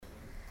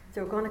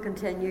So we're going to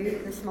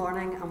continue this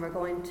morning and we're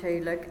going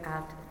to look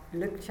at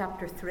Luke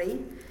chapter 3.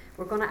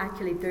 We're going to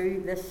actually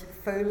do this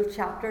full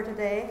chapter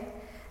today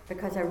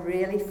because I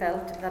really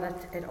felt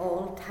that it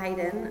all tied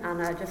in,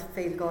 and I just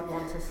feel God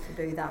wants us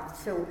to do that.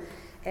 So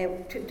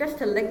just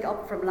to link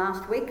up from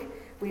last week,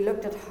 we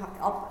looked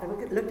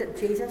at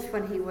Jesus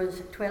when he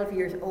was 12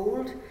 years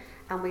old,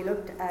 and we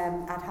looked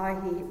at how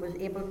he was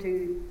able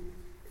to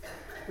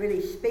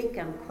really speak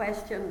and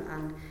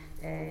question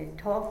and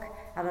talk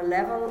at a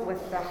level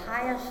with the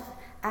highest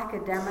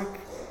academic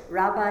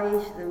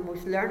rabbis, the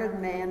most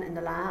learned men in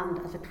the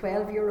land. As a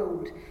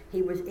 12-year-old,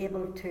 he was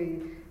able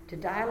to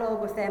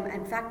dialogue with them,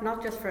 in fact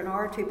not just for an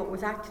hour or two, but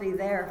was actually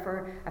there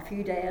for a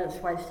few days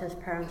whilst his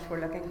parents were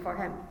looking for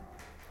him.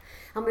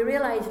 And we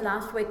realised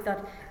last week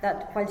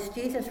that whilst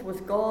Jesus was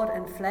God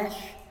in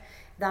flesh,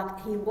 that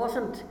he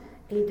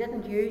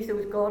didn't use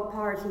those God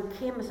powers. He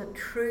came as a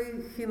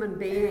true human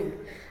being.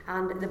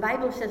 And the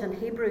Bible says in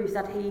Hebrews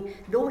that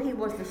though he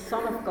was the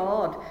Son of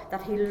God,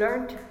 that he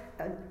learned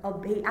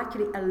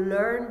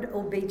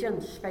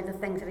obedience by the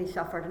things that he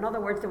suffered. In other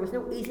words, there was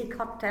no easy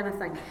cut to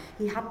anything.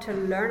 He had to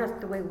learn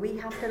it the way we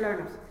have to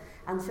learn it.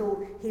 And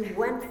so he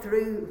went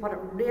through what it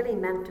really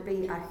meant to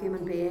be a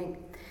human being.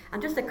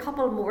 And just a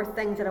couple more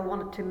things that I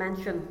wanted to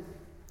mention.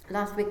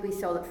 Last week we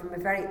saw that from a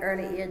very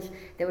early age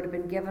they would have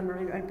been given,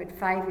 around about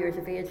 5 years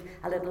of age,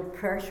 a little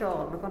prayer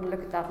shawl. We're going to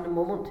look at that in a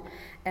moment.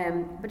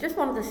 But just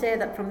wanted to say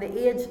that from the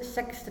age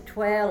 6 to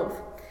 12,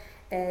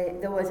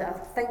 there was a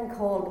thing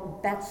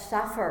called Bet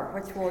Sefer,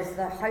 which was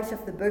the house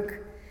of the book.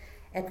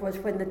 It was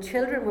when the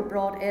children were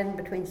brought in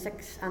between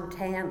 6 and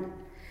 10,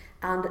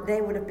 and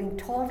they would have been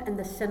taught in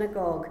the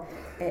synagogue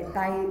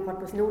by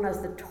what was known as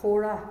the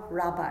Torah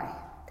rabbi.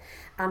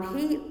 And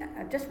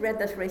I just read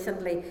this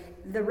recently,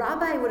 the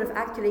rabbi would have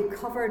actually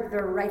covered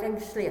their writing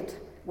slate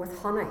with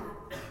honey.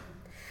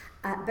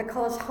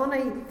 Because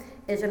honey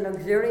is a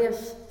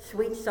luxurious,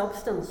 sweet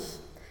substance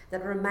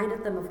that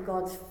reminded them of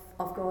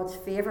God's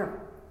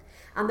favour.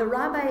 And the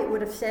rabbi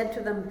would have said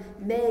to them,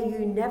 "May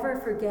you never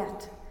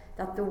forget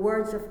that the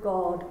words of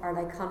God are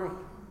like honey."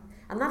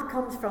 And that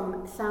comes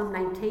from Psalm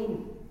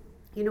 19.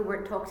 You know,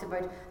 where it talks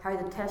about how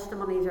the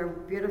testimonies are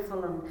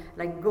beautiful and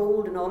like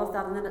gold and all of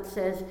that. And then it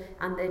says,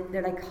 and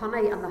they're like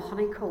honey and the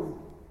honeycomb.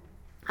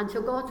 And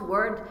so God's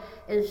word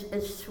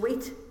is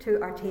sweet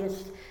to our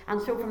taste.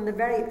 And so from the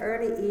very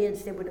early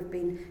age, they would have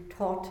been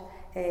taught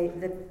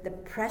the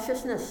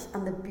preciousness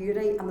and the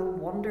beauty and the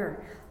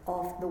wonder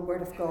of the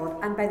word of God.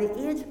 And by the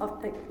age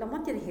of, I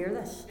want you to hear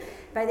this,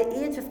 by the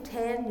age of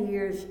 10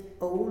 years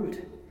old,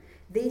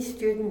 these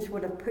students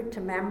would have put to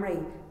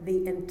memory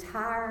the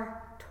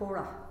entire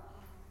Torah.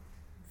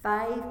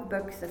 5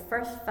 books, the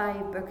first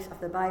 5 books of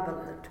the Bible,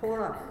 the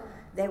Torah,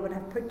 they would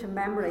have put to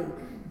memory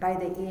by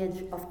the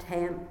age of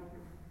 10.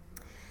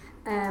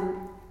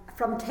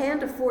 From 10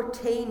 to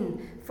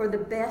 14, for the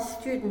best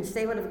students,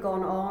 they would have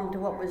gone on to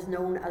what was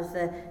known as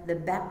the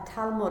Bet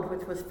Talmud,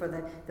 which was for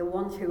the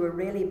ones who were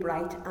really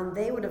bright, and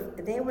they would have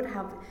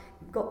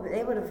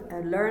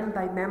learned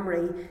by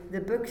memory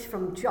the books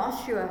from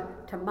Joshua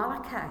to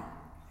Malachi.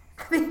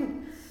 I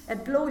mean,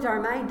 it blows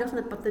our mind, doesn't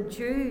it? But the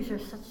Jews are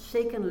such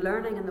seeking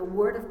learning, and the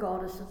Word of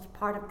God is such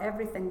part of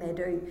everything they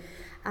do.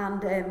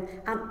 And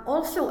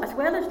also, as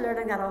well as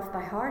learning that off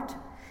by heart,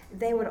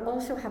 they would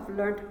also have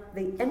learnt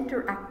the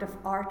interactive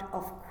art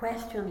of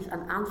questions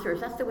and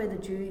answers. That's the way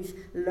the Jews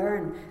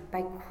learn,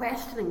 by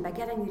questioning, by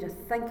getting you to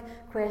think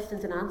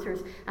questions and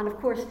answers. And of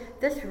course,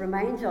 this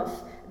reminds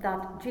us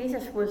that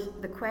Jesus was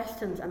the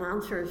questions and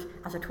answers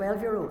as a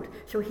 12-year-old.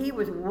 So he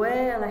was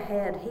well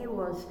ahead. He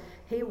was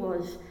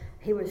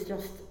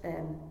just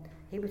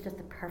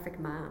the perfect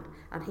man,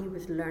 and he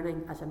was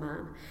learning as a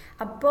man.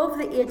 Above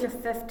the age of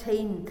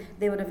 15,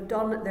 they would have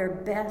done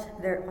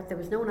what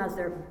was known as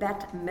their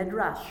Bet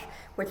Midrash,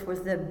 which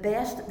was the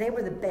best. They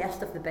were the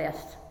best of the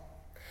best,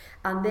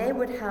 and they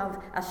would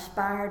have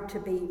aspired to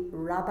be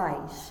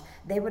rabbis.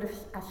 They would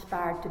have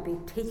aspired to be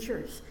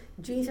teachers.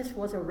 Jesus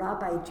was a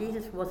rabbi.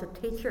 Jesus was a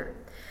teacher.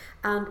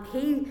 And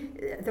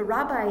the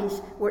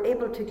rabbis were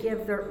able to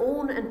give their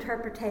own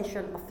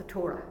interpretation of the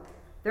Torah,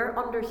 their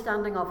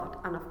understanding of it,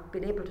 and have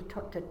been able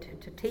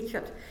to teach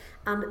it.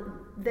 And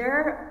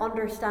their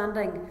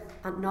understanding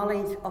and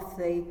knowledge of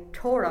the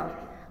Torah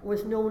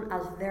was known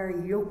as their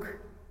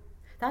yoke.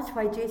 That's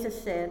why Jesus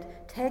said,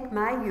 "Take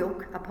my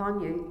yoke upon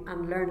you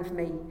and learn of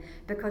me,"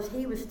 because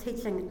he was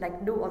teaching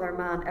like no other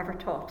man ever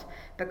taught,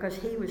 because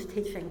he was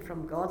teaching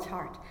from God's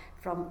heart,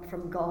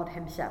 from God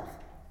himself.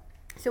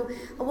 So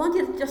I want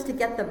you just to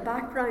get the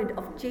background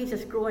of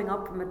Jesus growing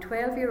up from a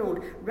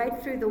 12-year-old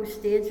right through those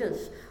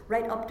stages,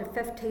 right up to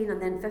 15 and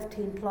then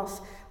 15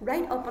 plus,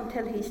 right up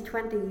until he's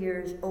 20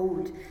 years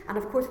old. And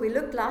of course we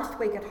looked last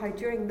week at how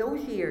during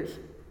those years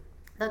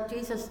that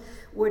Jesus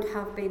would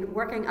have been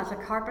working as a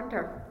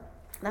carpenter.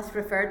 That's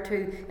referred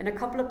to in a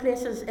couple of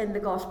places in the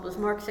Gospels,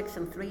 Mark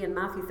 6:3 and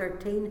Matthew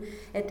 13.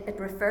 It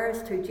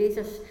refers to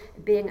Jesus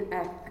being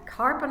a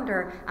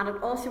carpenter, and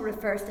it also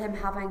refers to him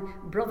having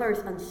brothers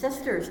and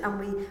sisters.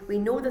 And we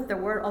know that there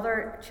were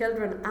other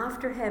children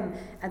after him,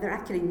 and they're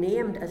actually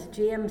named as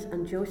James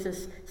and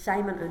Joseph,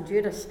 Simon and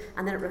Judas,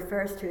 and then it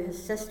refers to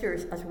his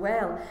sisters as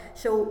well.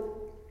 So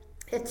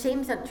it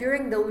seems that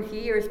during those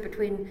years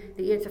between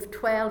the age of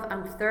 12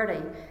 and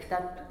 30,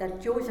 that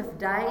Joseph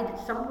died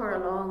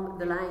somewhere along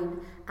the line,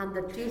 and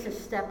that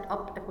Jesus stepped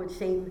up, it would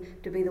seem,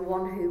 to be the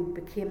one who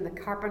became the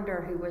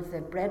carpenter, who was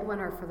the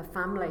breadwinner for the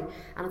family,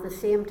 and at the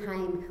same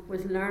time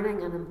was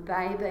learning and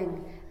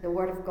imbibing the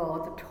Word of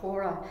God, the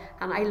Torah.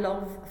 And I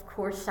love, of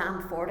course,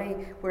 Psalm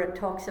 40, where it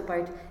talks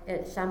about,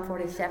 Psalm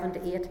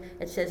 47-8,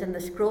 it says, in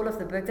the scroll of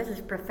the book, this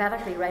is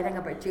prophetically writing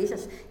about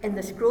Jesus, in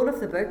the scroll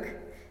of the book,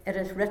 it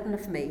is written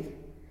of me,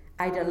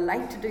 I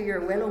delight to do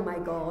your will, O my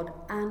God,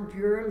 and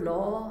your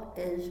law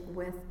is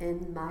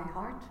within my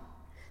heart.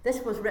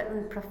 This was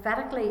written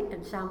prophetically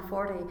in Psalm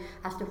 40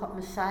 as to what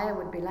Messiah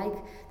would be like,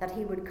 that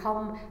he would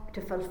come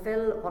to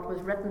fulfill what was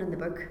written in the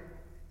book,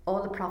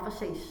 all the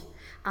prophecies,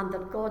 and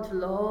that God's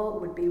law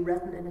would be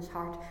written in his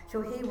heart.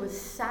 So he was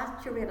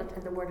saturated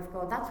in the Word of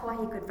God. That's why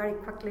he could very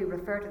quickly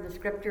refer to the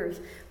Scriptures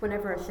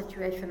whenever a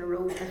situation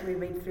arose, as we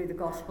read through the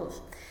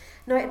Gospels.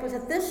 Now, it was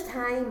at this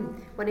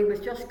time, when he was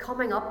just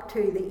coming up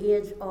to the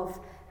age of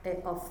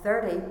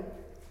 30,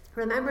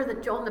 remember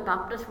that John the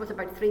Baptist was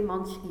about 3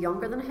 months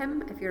younger than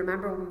him. If you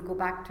remember, when we go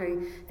back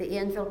to the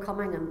angel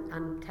coming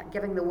and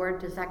giving the word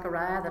to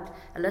Zechariah that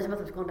Elizabeth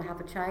was going to have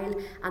a child,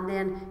 and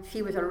then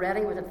she was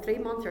already, was it 3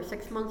 months or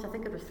 6 months? I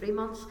think it was 3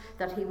 months,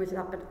 that he was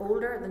a bit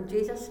older than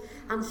Jesus.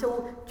 And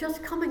so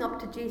just coming up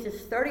to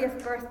Jesus'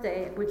 30th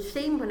birthday, it would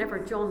seem whenever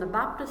John the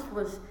Baptist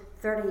was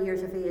 30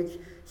 years of age,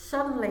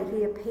 suddenly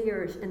he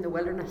appears in the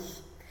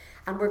wilderness.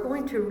 And we're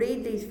going to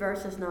read these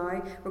verses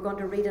now. We're going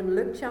to read in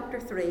Luke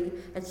chapter 3.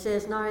 It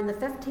says, now in the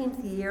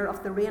 15th year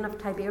of the reign of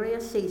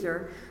Tiberius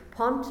Caesar,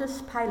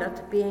 Pontius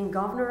Pilate being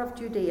governor of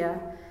Judea,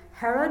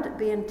 Herod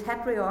being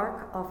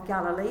tetrarch of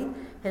Galilee,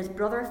 his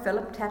brother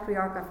Philip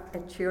tetrarch of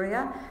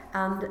Iturea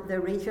and the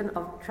region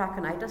of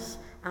Trachonitis,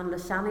 and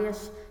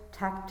Lysanias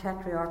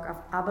tetrarch of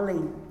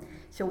Abilene.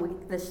 So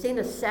the scene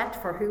is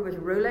set for who was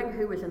ruling,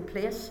 who was in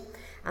place.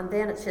 And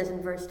then it says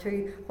in verse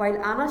 2, while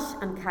Annas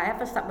and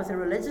Caiaphas, that was the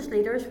religious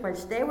leaders,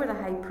 whilst they were the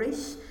high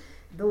priests,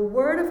 the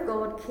word of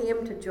God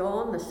came to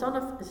John, the son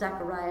of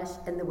Zacharias,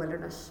 in the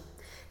wilderness.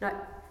 Now,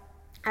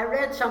 I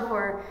read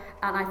somewhere,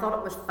 and I thought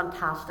it was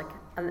fantastic,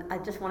 and I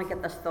just want to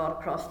get this thought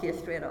across to you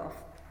straight off.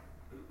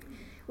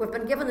 We've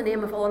been given the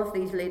name of all of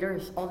these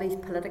leaders, all these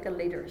political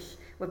leaders.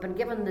 We've been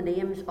given the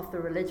names of the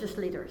religious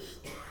leaders.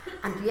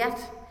 And yet,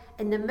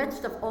 in the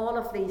midst of all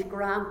of these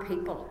grand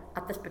people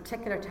at this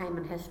particular time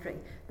in history,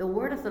 the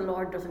word of the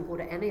Lord doesn't go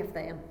to any of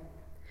them.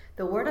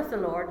 The word of the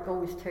Lord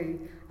goes to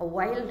a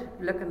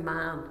wild-looking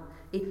man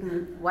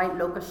eating wild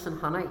locusts and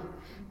honey,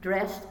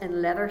 dressed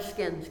in leather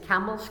skins,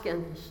 camel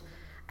skins,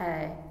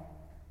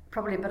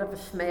 probably a bit of a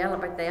smell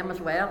about them as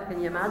well, can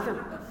you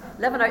imagine?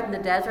 Living out in the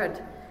desert.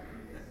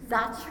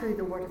 That's who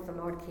the word of the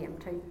Lord came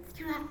to.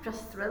 You know, that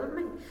just thrilled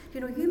me. You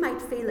know, you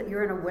might feel that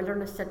you're in a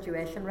wilderness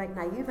situation right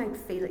now. You might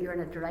feel that you're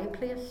in a dry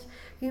place.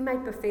 You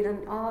might be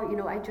feeling, oh, you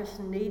know, I just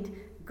need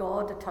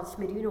God to touch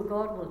me. Do you know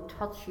God will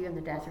touch you in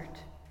the desert?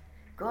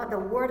 God, the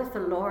word of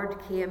the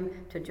Lord came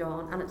to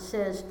John, and it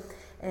says,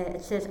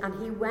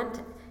 and he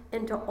went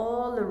into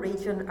all the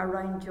region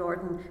around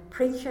Jordan,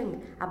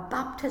 preaching a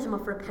baptism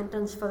of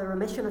repentance for the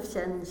remission of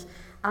sins,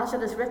 as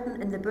it is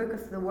written in the book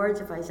of the words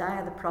of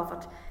Isaiah the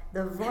prophet,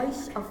 the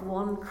voice of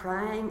one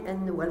crying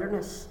in the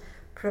wilderness,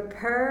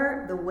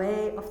 prepare the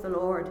way of the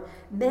Lord,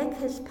 make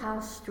his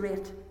path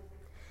straight.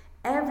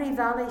 Every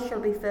valley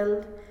shall be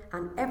filled,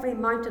 and every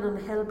mountain and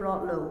hill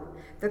brought low.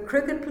 The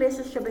crooked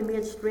places shall be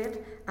made straight,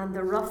 and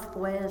the rough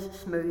ways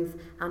smooth,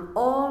 and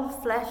all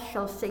flesh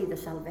shall see the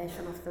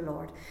salvation of the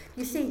Lord.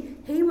 You see,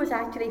 he was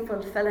actually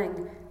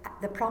fulfilling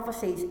the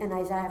prophecies in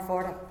Isaiah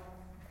 40.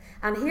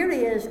 And here he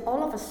is,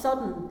 all of a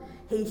sudden,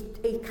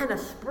 he kind of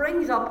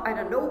springs up out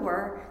of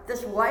nowhere,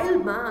 this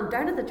wild man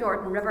down at the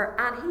Jordan River,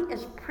 and he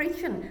is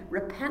preaching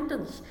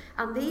repentance.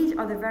 And these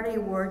are the very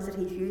words that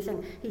he's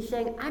using. He's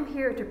saying, I'm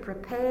here to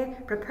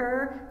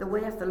prepare the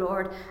way of the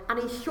Lord. And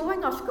he's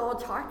showing us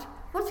God's heart.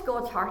 What's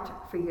God's heart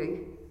for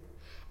you?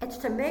 It's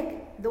to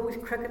make those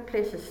crooked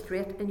places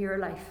straight in your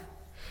life.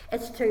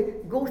 It's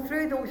to go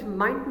through those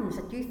mountains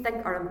that you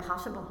think are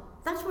impossible.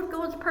 That's what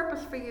God's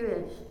purpose for you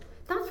is.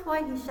 That's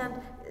why he sent,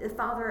 the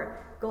Father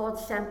God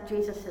sent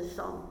Jesus his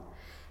son.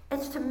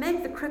 It's to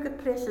make the crooked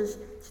places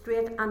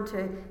straight and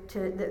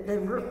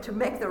to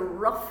make the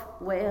rough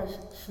ways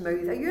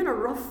smooth. Are you in a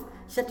rough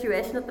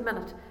situation at the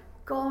minute?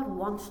 God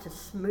wants to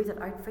smooth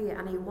it out for you,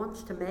 and he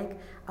wants to make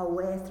a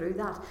way through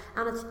that.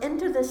 And it's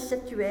into this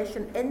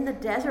situation in the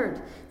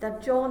desert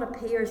that John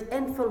appears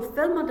in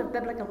fulfillment of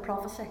biblical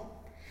prophecy.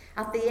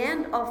 At the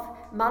end of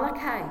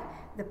Malachi,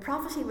 the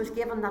prophecy was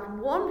given that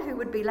one who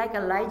would be like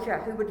Elijah,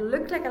 who would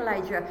look like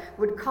Elijah,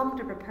 would come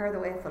to prepare the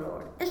way of the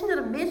Lord. Isn't it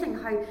amazing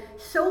how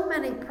so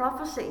many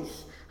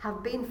prophecies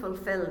have been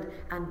fulfilled,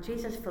 and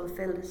Jesus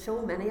fulfilled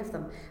so many of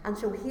them? And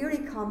so here he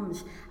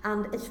comes,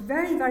 and it's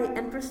very, very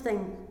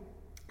interesting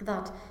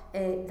that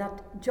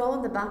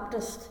John the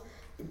Baptist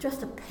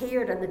just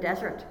appeared in the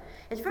desert.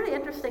 It's very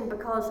interesting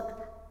because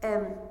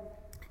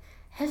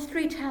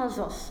history tells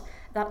us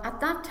that at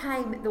that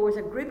time there was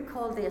a group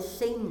called the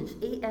Essenes,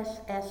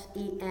 Essenes,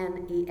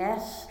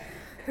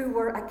 who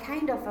were a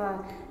kind of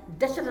a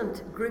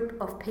dissident group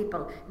of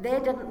people. They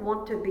didn't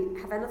want to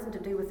have anything to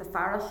do with the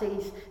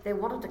Pharisees. They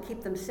wanted to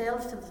keep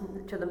themselves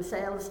to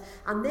themselves,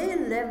 and they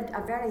lived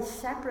a very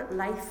separate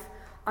life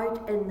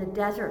out in the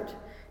desert,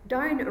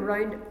 down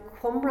around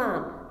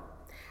Qumran.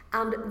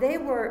 And they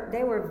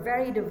were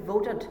very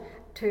devoted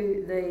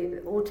to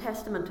the Old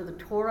Testament, to the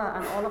Torah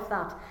and all of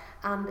that.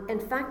 And in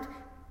fact,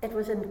 it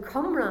was in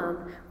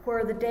Qumran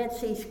where the Dead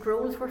Sea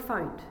Scrolls were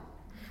found.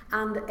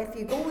 And if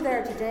you go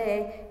there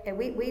today,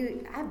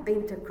 I've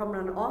been to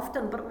Qumran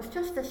often, but it was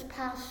just this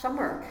past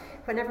summer,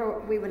 whenever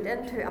we went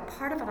into a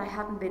part of it I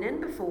hadn't been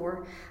in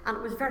before, and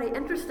it was very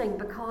interesting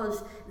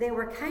because they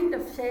were kind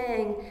of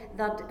saying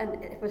that,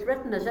 and it was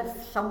written as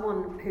if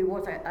someone who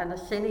was an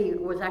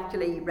Essene was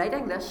actually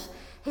writing this.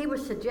 He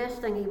was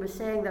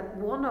saying that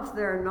one of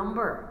their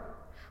number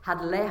had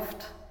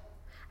left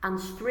and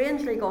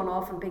strangely gone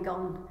off and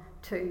begun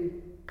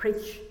to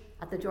preach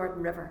at the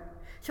Jordan River.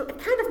 So it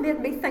kind of made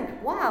me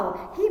think,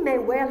 wow, he may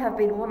well have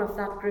been one of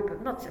that group.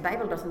 Not the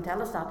Bible doesn't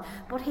tell us that,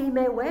 but he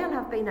may well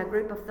have been a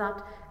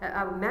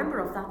member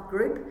of that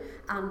group,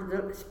 and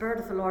the Spirit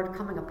of the Lord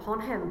coming upon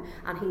him,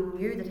 and he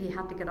knew that he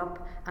had to get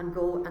up and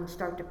go and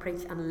start to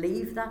preach and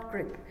leave that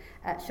group.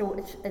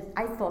 So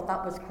I thought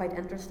that was quite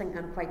interesting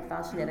and quite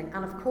fascinating.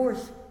 And of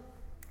course,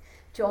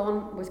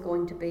 John was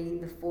going to be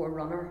the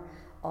forerunner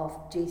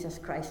of Jesus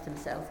Christ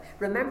himself.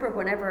 Remember,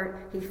 whenever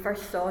he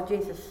first saw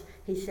Jesus,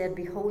 he said,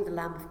 "Behold the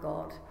Lamb of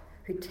God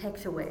who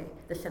takes away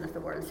the sin of the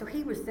world." So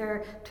he was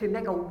there to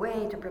make a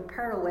way, to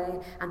prepare a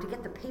way, and to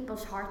get the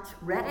people's hearts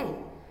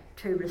ready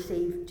to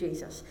receive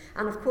Jesus.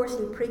 And of course,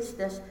 he preached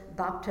this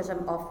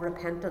baptism of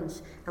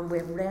repentance, and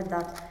we've read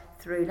that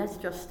through. Let's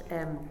just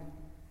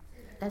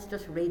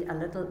read a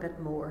little bit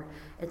more.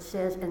 It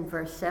says in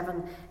verse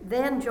 7,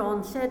 "Then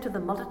John said to the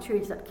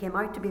multitudes that came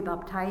out to be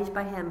baptized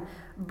by him,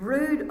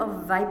 'Brood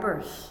of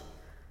vipers,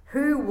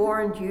 who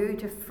warned you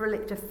to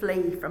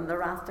flee from the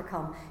wrath to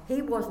come?'"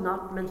 He was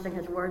not mincing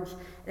his words.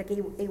 Like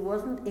he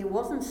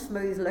wasn't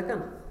smooth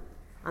looking,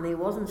 and he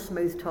wasn't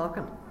smooth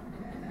talking.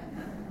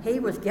 He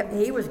was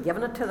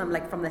giving it to them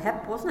like from the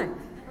hip, wasn't he?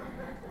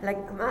 Like,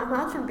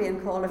 imagine being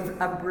called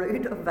a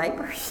brood of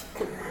vipers.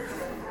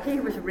 He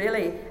was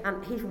really,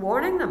 and he's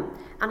warning them,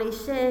 and he's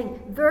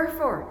saying,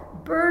 "Therefore,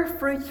 bear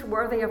fruits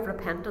worthy of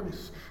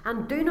repentance,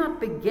 and do not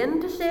begin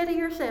to say to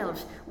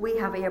yourselves, 'We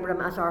have Abraham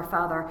as our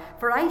father.'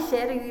 For I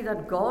say to you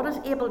that God is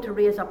able to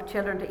raise up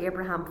children to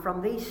Abraham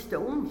from these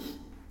stones.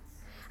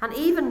 And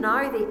even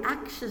now the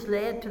axe is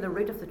laid to the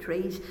root of the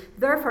trees.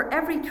 Therefore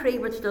every tree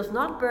which does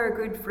not bear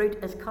good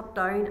fruit is cut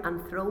down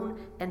and thrown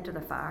into the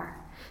fire."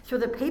 So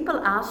the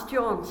people asked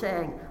John,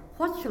 saying,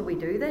 "What shall we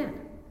do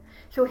then?"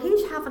 So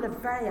he's having a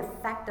very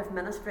effective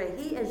ministry.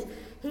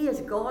 He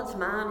is God's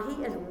man.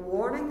 He is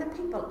warning the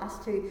people as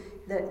to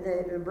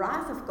the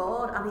wrath of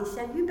God, and he's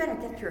saying, "You better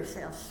get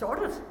yourself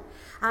sorted."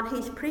 And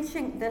he's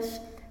preaching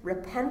this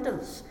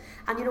repentance.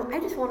 And I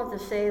just wanted to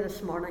say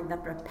this morning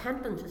that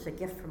repentance is a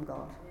gift from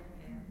God.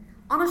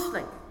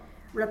 Honestly,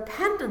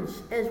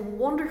 repentance is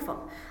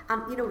wonderful.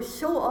 And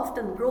so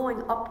often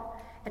growing up,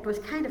 it was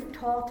kind of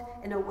taught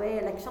in a way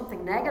like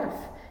something negative,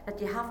 that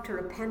you have to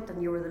repent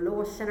and you were the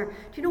lowest sinner.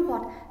 Do you know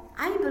what?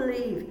 I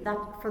believe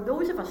that for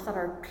those of us that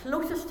are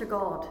closest to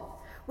God,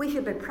 we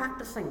should be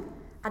practicing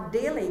a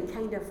daily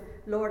kind of,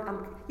 Lord,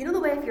 the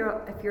way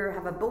if you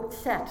have a boat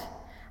set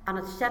and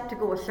it's set to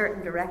go a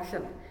certain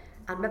direction,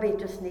 and maybe it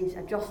just needs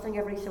adjusting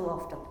every so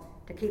often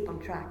to keep on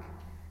track.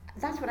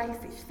 That's what I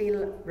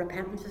feel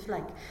repentance is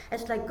like.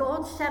 It's like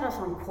God set us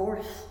on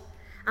course.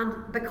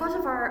 And because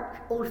of our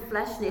old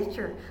flesh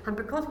nature, and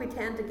because we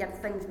tend to get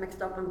things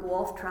mixed up and go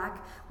off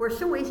track, we're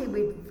so easy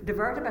we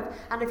divert a bit.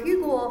 And if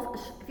you go off,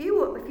 if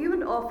you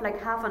went off like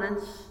half an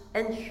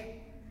inch,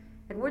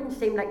 it wouldn't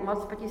seem like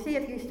much. But you see,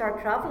 if you start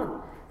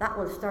travelling, that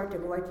will start to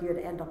go out to you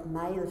to end up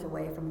miles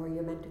away from where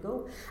you're meant to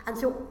go. And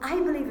so I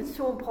believe it's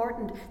so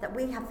important that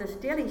we have this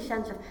daily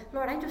sense of,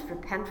 Lord, I just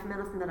repent from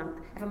anything that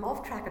if I'm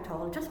off track at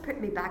all, just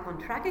put me back on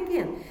track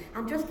again,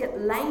 and just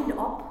get lined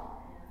up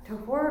to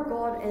where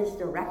God is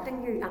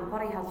directing you and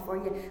what he has for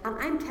you. And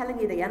I'm telling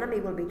you, the enemy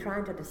will be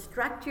trying to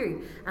distract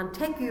you and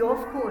take you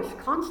off course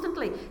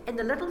constantly in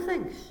the little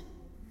things.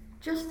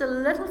 Just the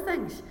little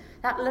things.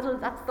 That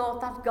thought,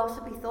 that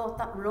gossipy thought,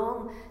 that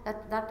wrong,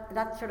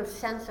 that sort of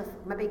sense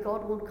of maybe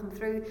God won't come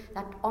through,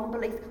 that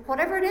unbelief.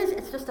 Whatever it is,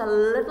 it's just a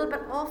little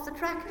bit off the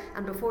track,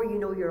 and before you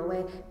know, you're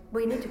away.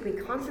 We need to be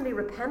constantly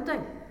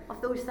repenting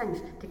of those things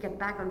to get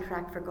back on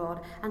track for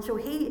God. And so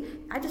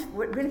I just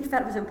really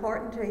felt it was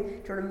important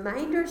to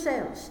remind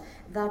ourselves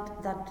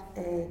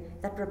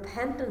that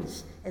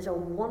repentance is a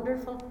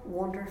wonderful,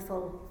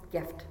 wonderful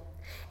gift.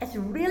 It's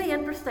really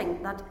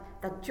interesting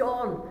that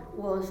John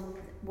was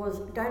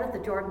down at the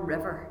Jordan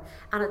River,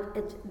 and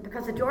it's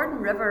because the Jordan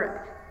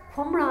River,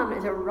 Qumran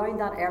is around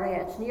that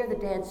area. It's near the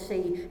Dead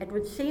Sea. It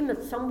would seem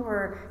that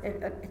somewhere,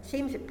 it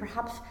seems that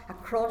perhaps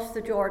across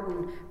the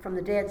Jordan from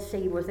the Dead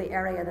Sea was the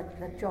area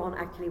that John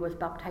actually was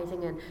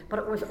baptizing in. But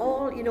it was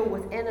all,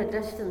 within a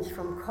distance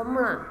from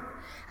Qumran.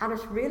 And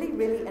it's really,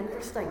 really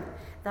interesting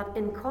that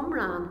in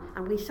Qumran,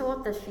 and we saw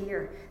it this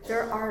year,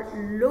 there are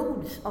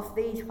loads of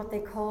these, what they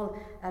call,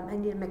 I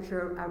need to make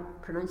sure I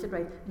pronounce it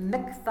right,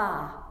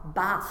 mikvah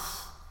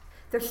baths.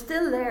 They're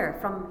still there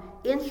from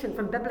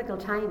biblical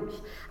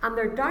times. And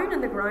they're down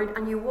in the ground,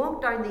 and you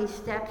walk down these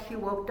steps, you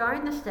walk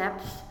down the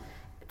steps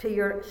till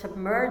you're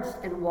submerged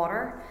in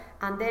water,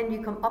 and then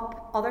you come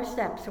up other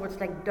steps, so it's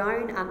like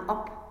down and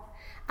up.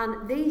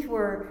 And these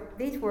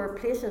were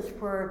places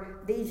where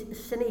these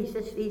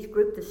Sinnis, these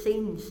group, the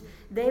Essenes,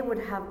 they would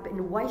have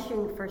been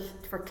washing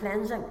for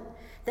cleansing.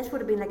 This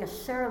would have been like a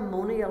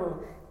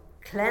ceremonial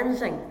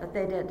cleansing that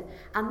they did,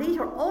 and these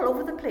are all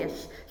over the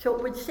place. So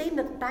it would seem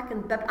that back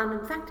in and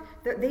in fact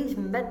these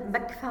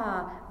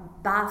mikvah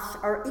baths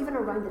are even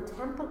around the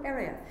temple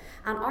area.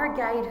 And our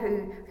guide,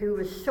 who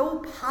was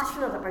so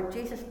passionate about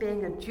Jesus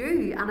being a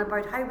Jew and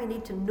about how we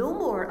need to know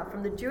more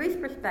from the Jewish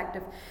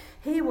perspective,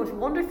 he was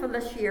wonderful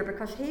this year,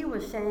 because he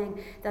was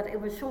saying that it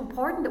was so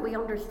important that we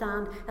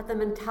understand that the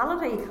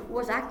mentality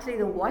was actually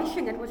the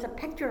washing. It was a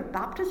picture of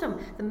baptism.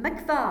 The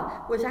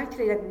mikvah was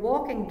actually like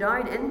walking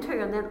down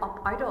into and then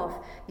up out of.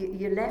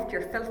 You left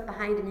your filth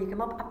behind and you come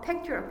up. A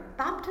picture of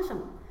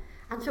baptism.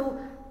 And so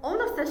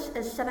all of this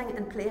is sitting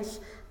in place,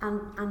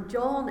 and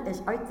John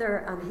is out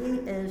there and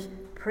he is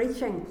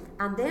preaching.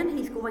 And then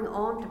he's going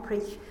on to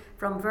preach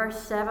from verse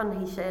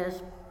 7. He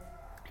says,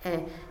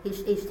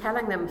 he's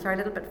telling them, a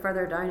little bit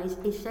further down,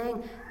 he's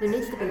saying there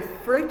needs to be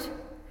fruit.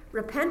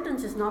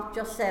 Repentance is not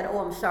just said, oh,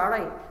 I'm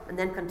sorry, and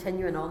then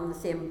continuing on in the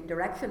same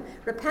direction.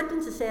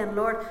 Repentance is saying,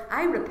 Lord,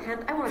 I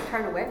repent, I want to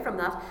turn away from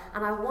that,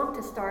 and I want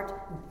to start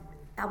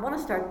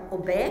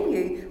obeying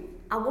you.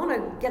 I want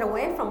to get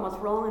away from what's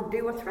wrong and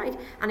do what's right.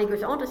 And he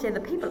goes on to say, the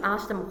people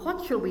asked him,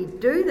 what shall we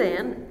do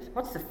then?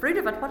 What's the fruit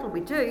of it? What will we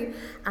do?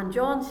 And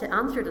John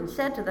answered and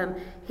said to them,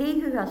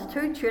 he who has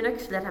 2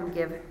 tunics, let him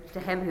give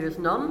to him who has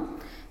none.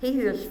 He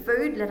who has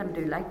food, let him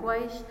do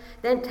likewise.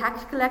 Then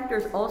tax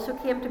collectors also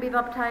came to be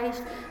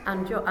baptized,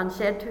 and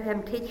said to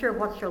him, Teacher,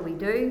 what shall we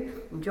do?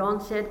 And John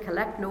said,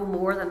 collect no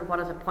more than what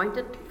is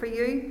appointed for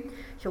you.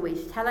 So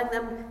he's telling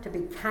them to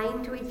be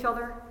kind to each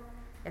other.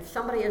 If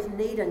somebody is in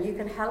need and you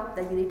can help,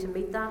 then you need to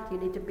meet that. You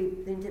need to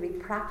be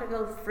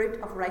practical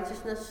fruit of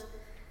righteousness.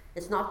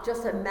 It's not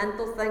just a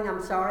mental thing,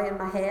 I'm sorry, in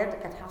my head.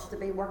 It has to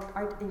be worked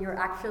out in your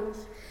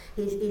actions.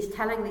 He's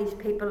telling these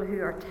people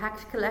who are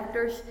tax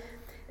collectors,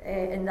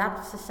 in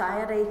that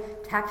society,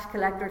 tax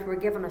collectors were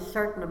given a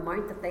certain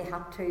amount that they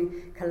had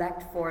to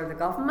collect for the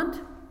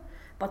government,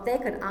 but they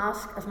could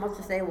ask as much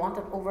as they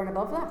wanted over and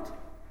above that.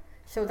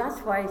 So that's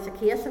why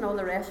Zacchaeus and all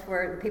the rest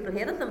were, the people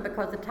hated them,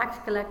 because the tax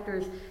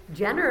collectors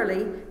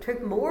generally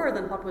took more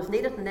than what was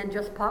needed and then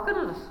just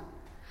pocketed it.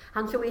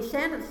 And so he's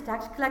saying to the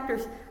tax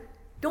collectors,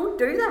 don't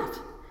do that.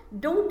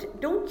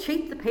 Don't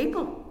cheat the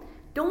people.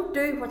 Don't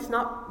do what's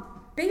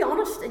not, be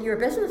honest in your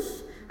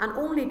business and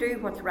only do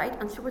what's right.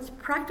 And so it's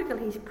practical.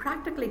 He's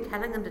practically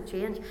telling them to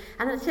change.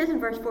 And it says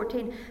in verse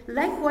 14,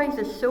 likewise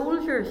the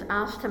soldiers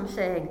asked him,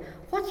 saying,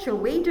 what shall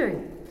we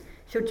do?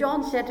 So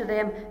John said to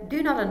them,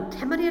 do not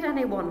intimidate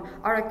anyone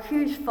or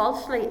accuse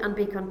falsely, and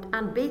be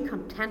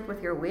content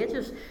with your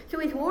wages. So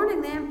he's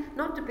warning them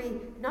not to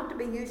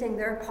be using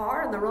their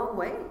power in the wrong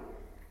way,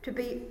 to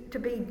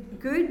be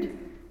good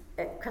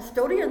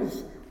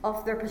custodians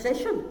of their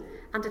position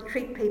and to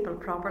treat people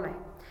properly.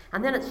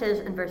 And then it says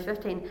in verse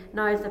 15,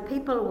 now as the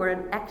people were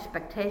in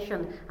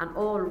expectation and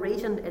all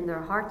reasoned in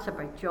their hearts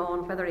about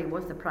John, whether he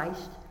was the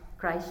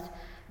Christ,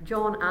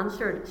 John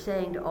answered,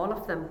 saying to all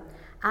of them,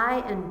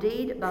 I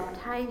indeed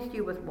baptized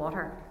you with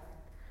water,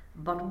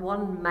 but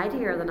one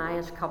mightier than I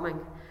is coming,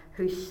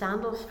 whose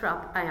sandal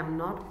strap I am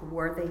not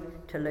worthy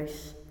to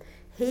loose.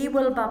 He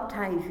will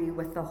baptize you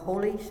with the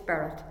Holy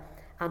Spirit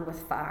and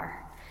with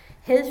fire.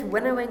 His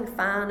winnowing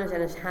fan is in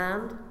his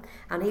hand,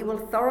 and he will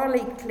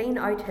thoroughly clean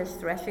out his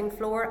threshing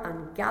floor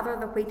and gather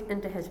the wheat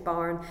into his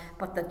barn,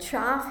 but the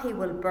chaff he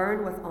will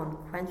burn with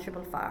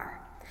unquenchable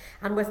fire.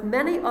 And with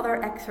many other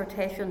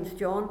exhortations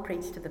John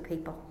preached to the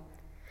people.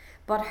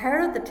 But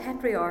Herod the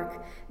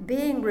Tetrarch,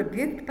 being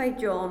rebuked by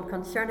John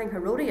concerning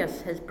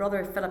Herodias, his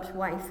brother Philip's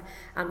wife,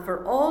 and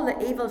for all the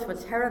evils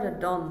which Herod had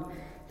done,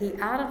 he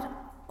added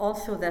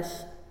also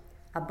this,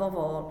 above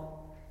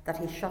all, that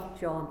he shut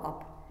John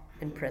up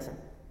in prison.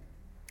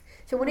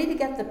 So we need to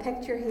get the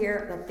picture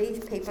here that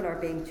these people are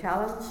being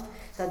challenged,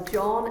 that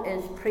John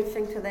is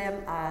preaching to them,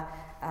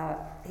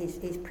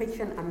 he's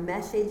preaching a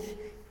message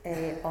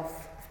of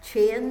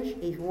change.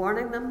 He's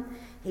warning them.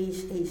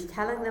 He's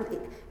telling them,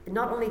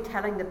 not only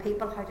telling the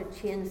people how to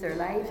change their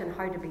lives and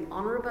how to be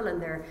honourable in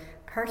their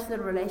personal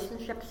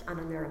relationships and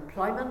in their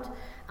employment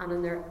and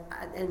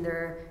in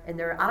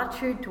their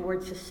attitude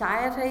towards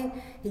society.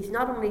 He's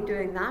not only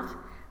doing that,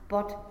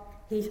 but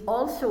he's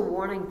also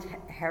warning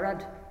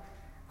Herod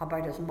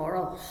about his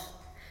morals.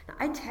 Now,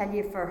 I tell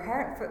you,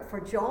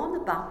 for John the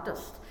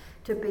Baptist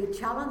to be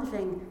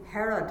challenging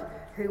Herod,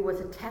 who was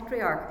a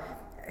tetrarch,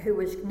 who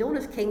was known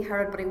as King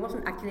Herod, but he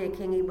wasn't actually a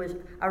king. He was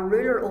a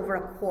ruler over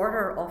a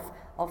quarter of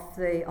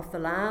the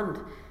land.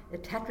 The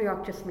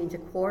tetrarch just means a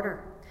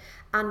quarter.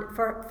 And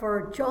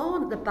for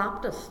John the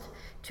Baptist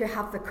to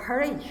have the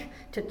courage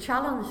to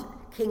challenge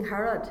King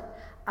Herod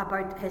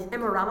about his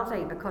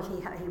immorality because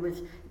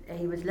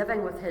he was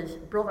living with his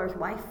brother's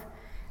wife,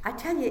 I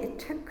tell you, it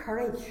took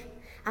courage.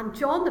 And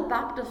John the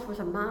Baptist was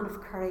a man of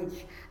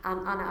courage and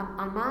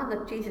a man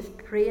that Jesus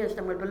praised,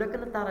 and we'll be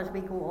looking at that as we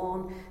go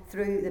on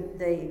through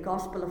the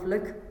Gospel of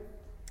Luke.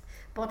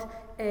 But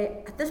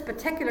at this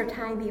particular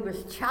time he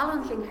was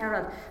challenging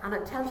Herod, and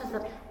it tells us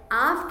that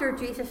after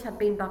Jesus had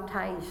been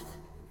baptized,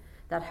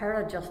 that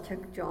Herod just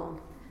took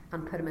John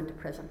and put him into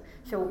prison.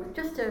 So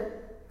just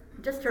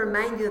to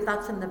remind you that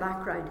that's in the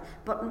background.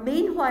 But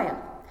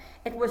meanwhile,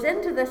 it was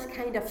into this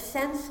kind of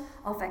sense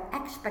of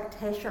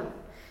expectation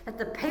that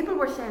the people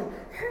were saying,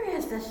 who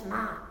is this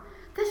man?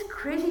 This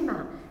crazy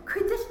man?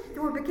 They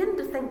were beginning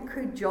to think,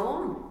 could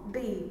John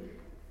be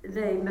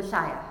the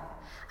Messiah?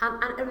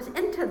 And it was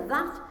into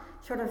that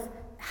sort of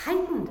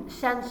heightened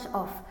sense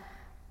of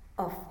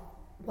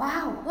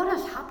wow, what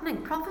is happening?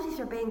 Prophecies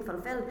are being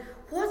fulfilled.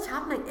 What's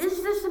happening?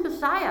 Is this the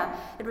Messiah?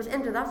 It was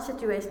into that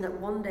situation that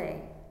one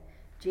day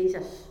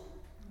Jesus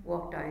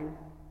walked down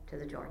to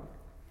the Jordan.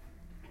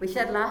 We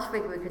said last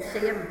week we could see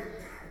him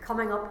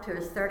coming up to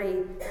his 30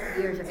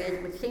 years of age.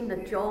 It would seem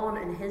that John,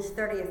 in his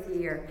 30th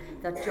year,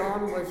 that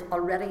John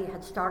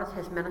had started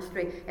his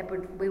ministry.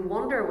 We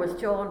wonder, was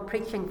John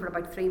preaching for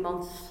about 3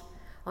 months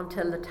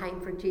until the time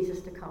for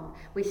Jesus to come?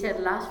 We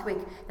said last week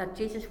that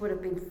Jesus would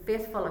have been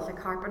faithful as a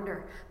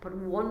carpenter, but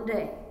one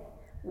day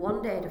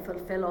to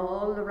fulfill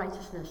all the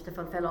righteousness, to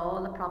fulfill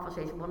all the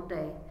prophecies, one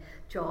day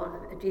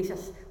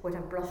Jesus would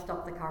have brushed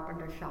up the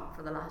carpenter's shop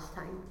for the last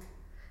time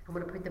and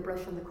would have put the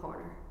brush in the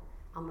corner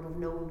and would have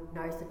known,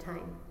 now's the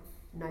time,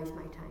 now's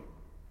my time.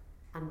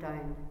 And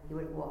down he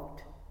would have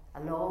walked,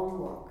 a long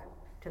walk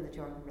to the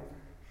Jordan River.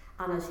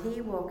 And as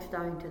he walks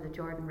down to the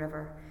Jordan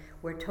River,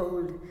 we're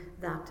told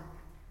that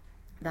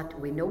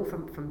we know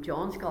from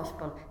John's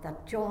Gospel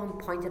that John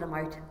pointed him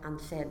out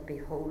and said,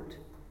 behold,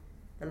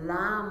 the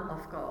Lamb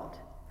of God,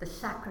 the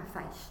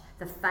sacrifice,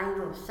 the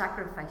final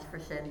sacrifice for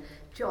sin.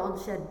 John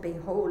said,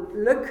 behold,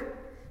 look,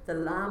 the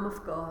Lamb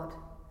of God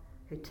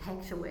who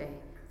takes away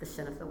the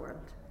sin of the world.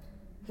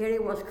 Here he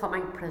was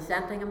coming,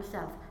 presenting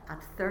himself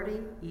at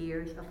 30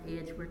 years of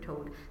age, we're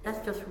told.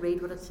 Let's just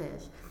read what it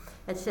says.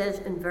 It says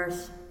in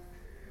verse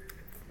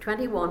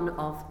 21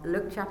 of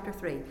Luke chapter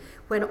 3,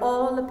 when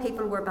all the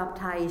people were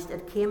baptized,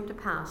 it came to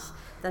pass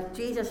that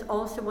Jesus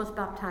also was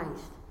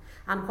baptized.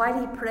 And while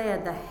he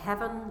prayed, the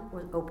heaven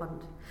was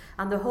opened,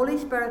 and the Holy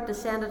Spirit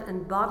descended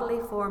in bodily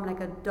form like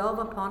a dove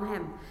upon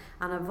him.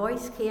 And a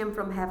voice came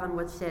from heaven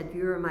which said,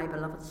 you are my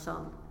beloved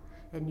Son,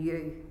 in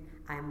you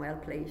I am well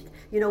pleased.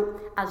 You know,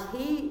 as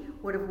he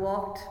would have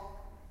walked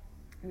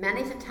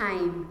many a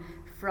time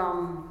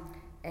from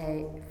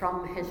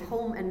his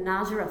home in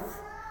Nazareth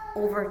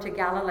over to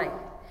Galilee,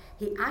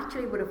 he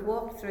actually would have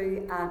walked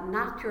through a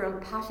natural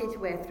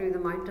passageway through the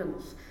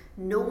mountains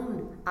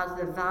known as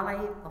the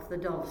Valley of the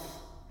Doves.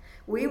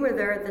 We were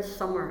there this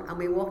summer and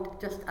we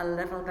walked just a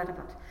little bit of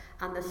it.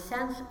 And the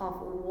sense of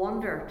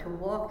wonder to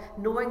walk,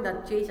 knowing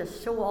that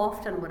Jesus so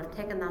often would have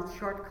taken that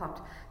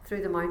shortcut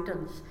through the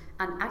mountains.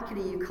 And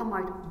actually you come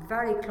out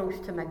very close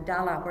to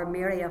Magdala, where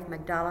Mary of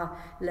Magdala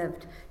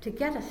lived. To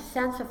get a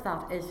sense of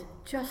that is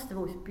just the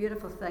most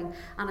beautiful thing.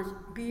 And it's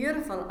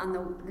beautiful,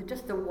 and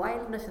just the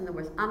wildness, and there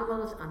was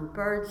animals and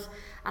birds.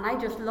 And I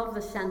just love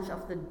the sense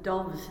of the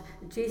doves.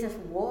 Jesus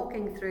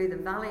walking through the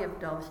Valley of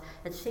Doves.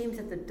 It seems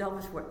that the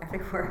doves were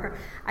everywhere.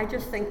 I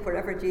just think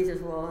wherever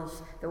Jesus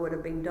was, there would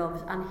have been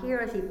doves. And here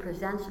as he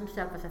presents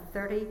himself as a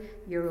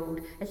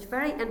 30-year-old, it's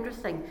very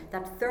interesting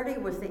that 30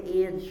 was the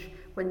age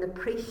when the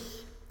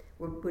priests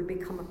would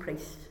become a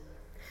priest.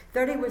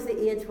 30 was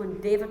the age when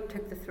David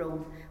took the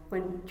throne,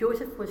 when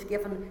Joseph was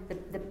given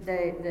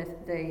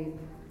the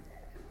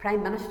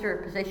prime minister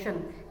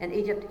position in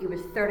Egypt. He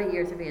was 30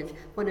 years of age.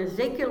 When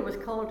Ezekiel was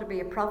called to be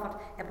a prophet,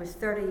 it was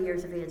 30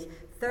 years of age.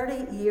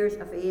 30 years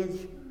of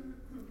age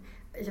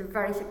is a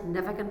very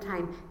significant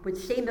time. It would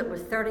seem it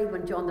was 30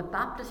 when John the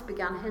Baptist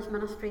began his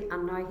ministry,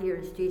 and now here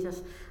is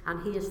Jesus,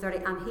 and he is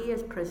 30, and he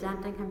is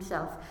presenting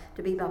himself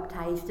to be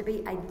baptized, to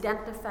be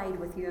identified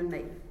with you and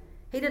me.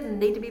 He didn't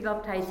need to be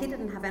baptized. He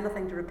didn't have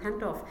anything to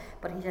repent of,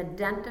 but he's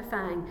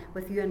identifying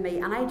with you and me.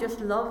 And I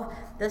just love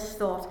this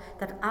thought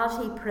that as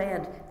he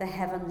prayed, the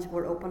heavens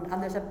were opened.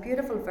 And there's a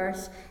beautiful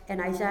verse in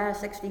Isaiah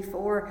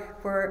 64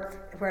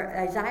 where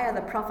Isaiah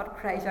the prophet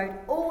cries out,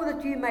 oh,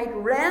 that you might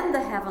rend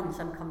the heavens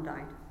and come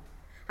down.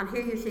 And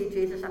here you see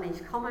Jesus, and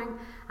he's coming,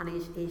 and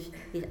he's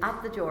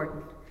at the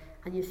Jordan,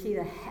 and you see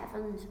the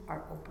heavens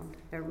are opened,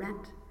 they're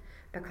rent,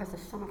 because the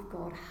Son of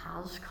God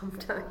has come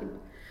down.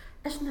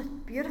 Isn't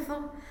it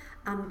beautiful?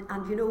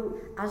 And you know,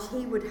 as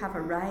he would have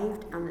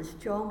arrived, and as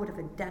John would have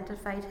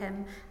identified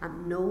him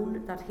and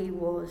known that he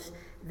was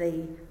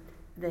the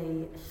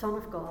Son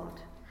of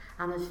God,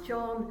 and as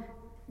John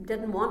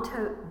didn't want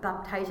to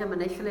baptize him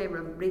initially,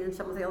 reading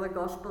some of the other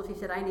Gospels, he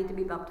said, I need to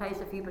be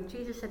baptized of you, but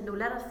Jesus said, no,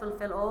 let us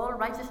fulfill all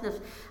righteousness.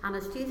 And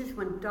as Jesus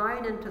went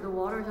down into the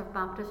waters of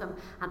baptism,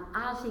 and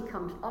as he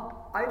comes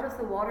up out of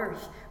the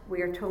waters,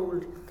 we are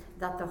told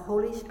that the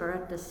Holy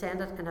Spirit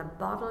descended in a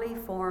bodily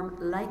form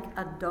like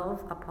a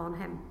dove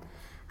upon him,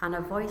 and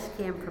a voice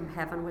came from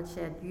heaven which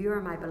said, you are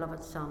my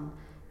beloved Son,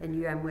 in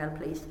you I am well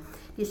pleased. Do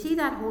you see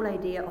that whole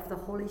idea of the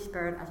Holy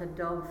Spirit as a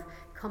dove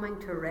coming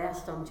to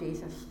rest on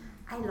Jesus?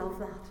 I love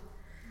that.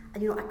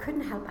 And you know, I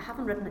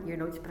haven't written it in your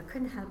notes, but I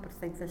couldn't help but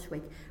think this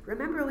week.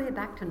 Remember way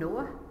back to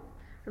Noah?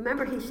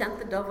 Remember he sent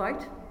the dove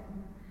out?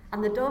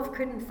 And the dove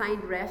couldn't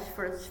find rest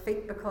for its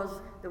feet because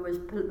there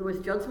was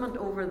judgment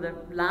over the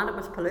land. It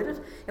was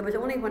polluted. It was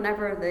only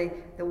whenever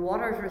the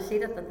waters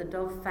receded that the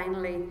dove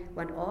finally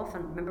went off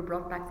and, remember,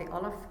 brought back the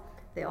olive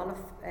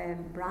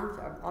branch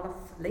or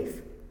olive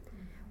leaf.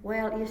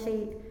 Well, you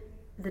see,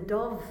 the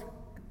dove,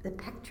 the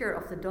picture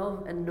of the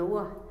dove in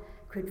Noah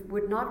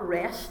would not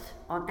rest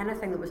on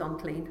anything that was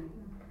unclean,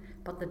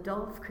 but the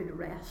dove could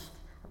rest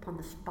upon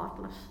the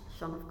spotless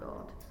Son of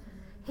God.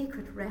 He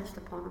could rest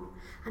upon him.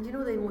 And you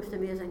know the most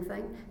amazing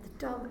thing? The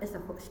dove is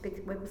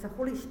the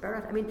Holy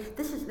Spirit. I mean,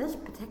 this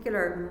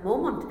particular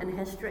moment in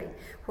history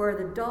where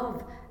the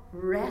dove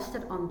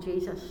rested on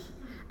Jesus,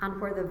 and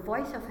where the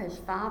voice of his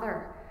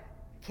Father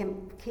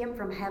came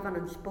from heaven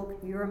and spoke,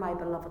 you are my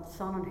beloved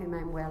Son in whom I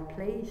am well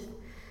pleased.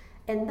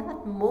 In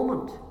that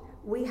moment,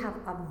 we have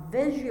a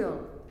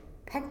visual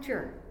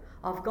picture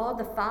of God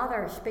the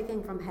Father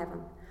speaking from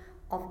heaven,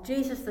 of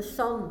Jesus the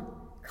Son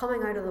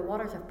coming out of the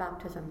waters of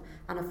baptism,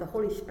 and of the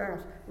Holy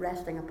Spirit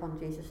resting upon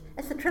Jesus.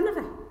 It's the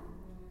Trinity.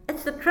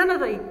 It's the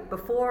Trinity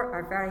before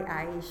our very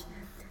eyes.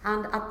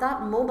 And at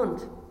that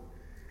moment,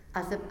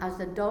 as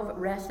the dove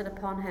rested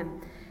upon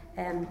him,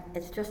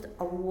 it's just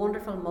a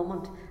wonderful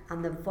moment,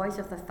 and the voice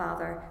of the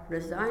Father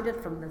resounded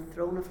from the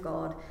throne of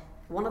God.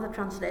 One of the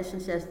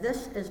translations says,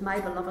 this is my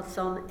beloved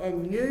Son,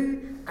 in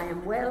you I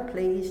am well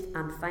pleased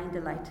and find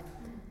delight.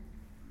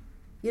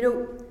 You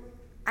know,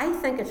 I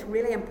think it's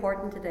really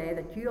important today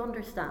that you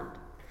understand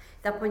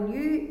that when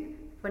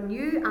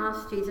you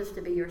ask Jesus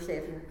to be your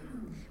Saviour,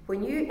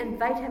 when you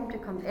invite him to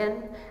come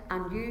in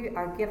and you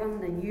are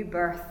given the new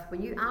birth,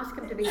 when you ask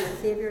him to be your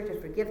Saviour, to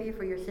forgive you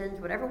for your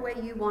sins, whatever way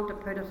you want to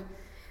put it,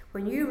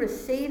 when you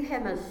receive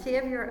him as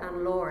Saviour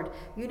and Lord,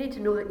 you need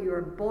to know that you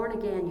are born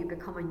again, you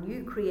become a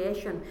new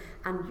creation,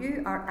 and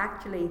you are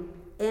actually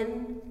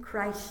in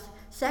Christ.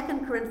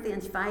 2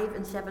 Corinthians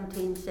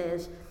 5:17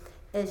 says,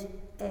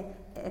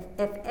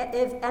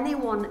 if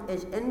anyone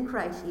is in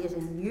Christ, he is a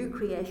new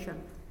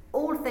creation.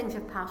 Old things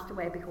have passed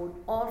away, behold,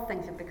 all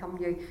things have become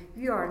new.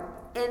 You are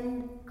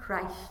in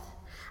Christ.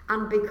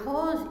 And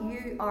because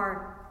you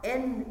are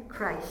in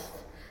Christ,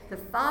 the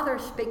Father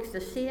speaks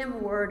the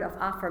same word of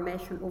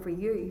affirmation over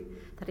you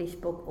that he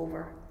spoke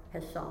over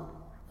his Son.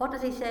 What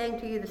is he saying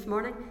to you this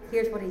morning?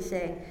 Here's what he's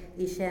saying.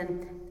 He's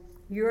saying,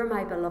 you're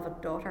my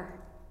beloved daughter.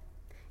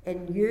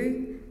 In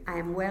you I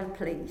am well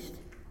pleased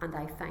and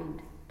I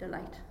find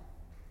delight.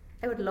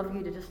 I would love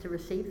you to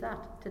receive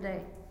that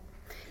today.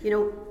 You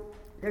know,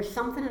 there's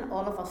something in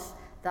all of us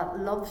that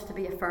loves to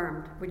be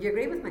affirmed. Would you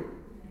agree with me?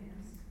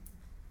 Yes.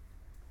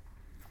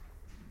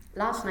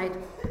 Last night,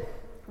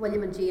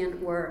 William and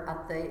Jane were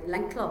at the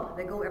Link Club.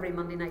 They go every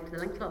Monday night to the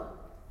Link Club.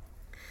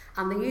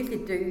 And they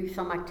usually do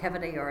some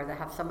activity, or they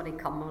have somebody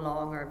come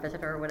along, or a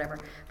visitor or whatever.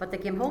 But they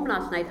came home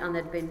last night and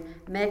they'd been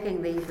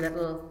making these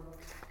little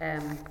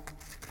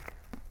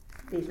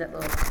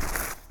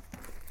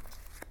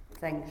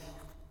things,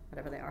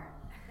 whatever they are,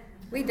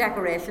 wee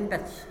decoration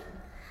bits.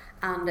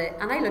 And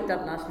I looked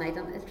at it last night,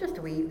 and it's just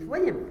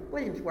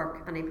William's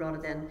work, and he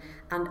brought it in.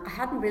 And I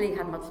hadn't really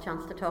had much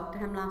chance to talk to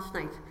him last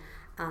night.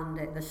 And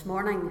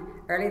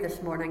early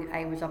this morning,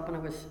 I was up and I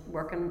was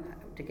working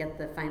to get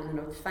the final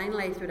notes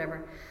finalised,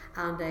 whatever.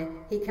 And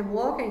he came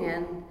walking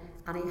in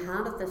and he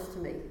handed this to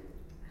me.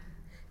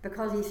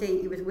 Because you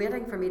see, he was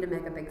waiting for me to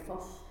make a big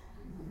fuss.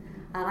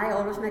 And I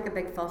always make a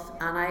big fuss,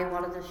 and I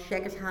wanted to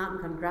shake his hand and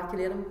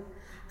congratulate him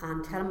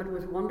and tell him it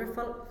was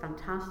wonderful,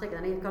 fantastic,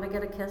 and he had got to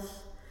get a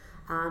kiss.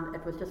 And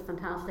it was just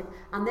fantastic.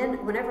 And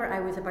then whenever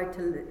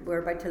we were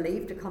about to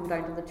leave to come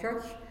down to the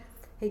church,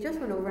 he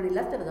just went over and he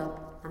lifted it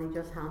up and he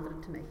just handed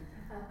it to me.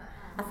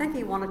 I think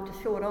he wanted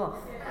to show it off.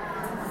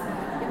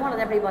 He wanted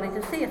everybody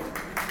to see it.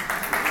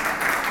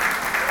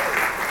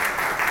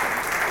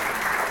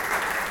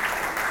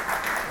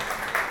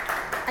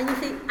 And you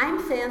see,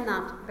 I'm saying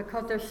that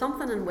because there's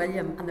something in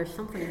William, and there's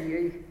something in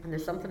you, and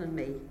there's something in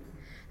me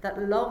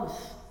that loves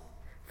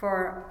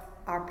for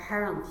our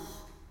parents,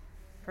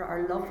 for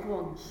our loved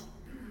ones,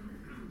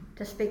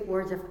 to speak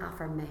words of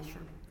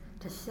affirmation,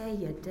 to say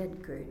you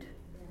did good,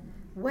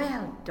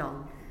 well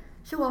done,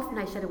 So often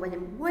I say to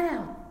William,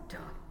 well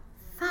done,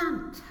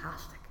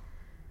 fantastic.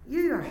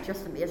 You are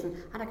just amazing.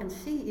 And I can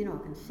see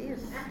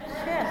his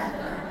chest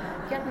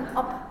getting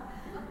up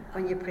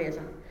when you praise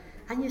him.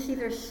 And you see,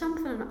 there's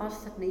something in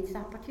us that needs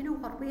that. But you know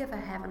what? We have a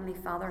Heavenly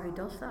Father who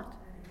does that.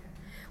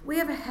 We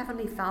have a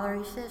Heavenly Father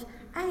who says,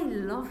 I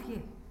love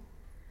you.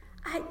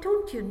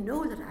 Don't you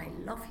know that I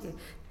love you?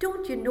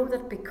 Don't you know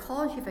that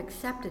because you've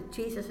accepted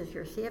Jesus as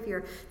your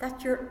Saviour,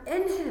 that you're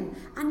in him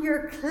and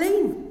you're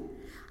clean?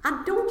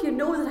 And don't you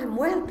know that I'm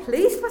well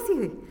pleased with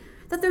you?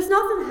 That there's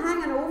nothing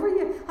hanging over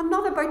you. I'm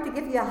not about to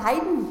give you a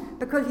hiding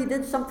because you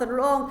did something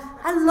wrong.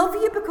 I love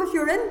you because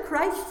you're in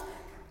Christ.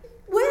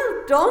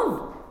 Well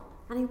done.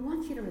 And he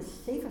wants you to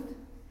receive it.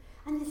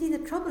 And you see,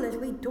 the trouble is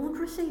we don't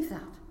receive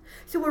that.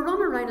 So we're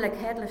running around like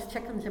headless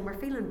chickens and we're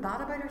feeling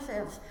bad about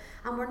ourselves.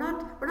 And we're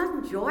not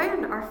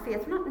enjoying our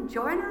faith. We're not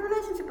enjoying our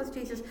relationship with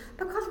Jesus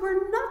because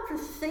we're not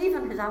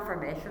receiving his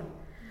affirmation.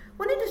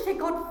 We need to say,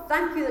 God,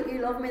 thank you that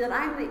you love me, that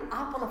I'm the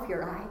apple of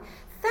your eye.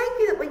 Thank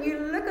you that when you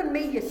look at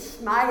me, you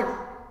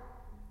smile.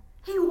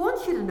 He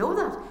wants you to know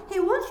that. He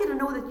wants you to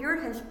know that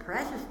you're his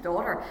precious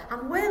daughter.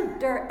 And will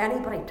dare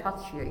anybody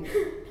touch you?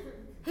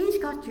 He's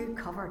got you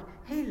covered.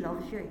 He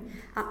loves you.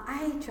 And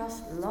I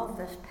just love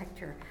this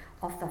picture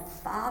of the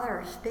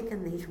Father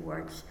speaking these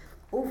words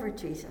over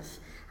Jesus.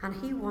 And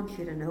he wants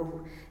you to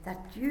know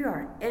that you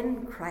are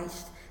in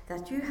Christ,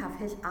 that you have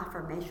his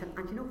affirmation.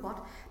 And you know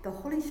what? The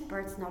Holy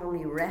Spirit's not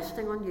only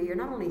resting on you, you're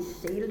not only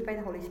sealed by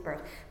the Holy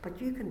Spirit, but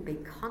you can be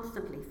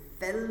constantly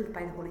filled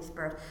by the Holy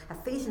Spirit.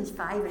 Ephesians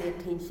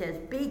 5:18 says,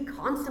 be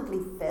constantly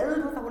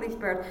filled with the Holy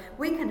Spirit.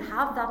 We can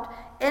have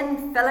that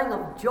infilling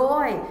of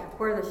joy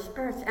where the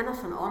Spirit's in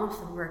us and on us,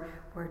 and we're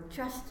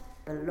just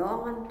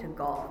belonging to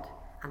God,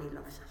 and he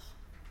loves us.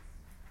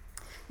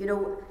 You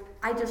know,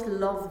 I just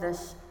love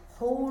this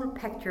whole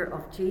picture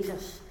of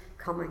Jesus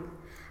coming.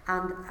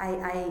 And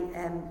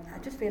I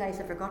just realised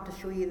I forgot to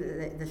show you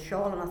the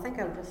shawl, and I think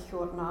I'll just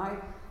show it now,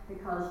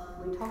 because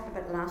we talked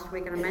about it last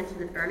week and I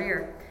mentioned it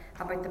earlier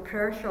about the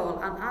prayer shawl.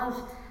 And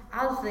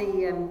as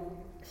the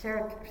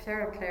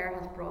Sarah Clare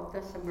has brought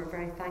this, and we're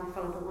very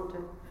thankful.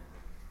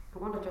 I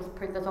want to just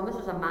put this on. This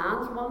is a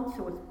man's one,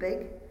 so it's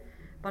big,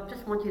 but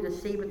just want you to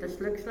see what this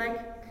looks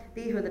like.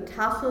 These were the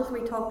tassels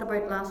we talked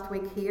about last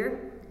week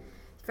here.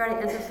 It's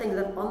very interesting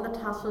that on the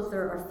tassels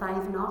there are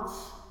 5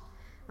 knots,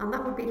 and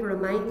that would be to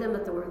remind them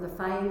that there were the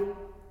 5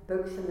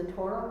 books in the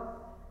Torah,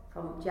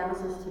 from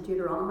Genesis to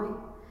Deuteronomy.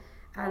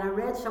 And I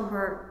read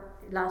somewhere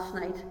last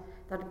night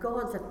that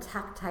God's a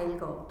tactile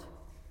God.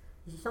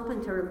 It's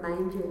something to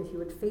remind you, as you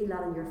would feel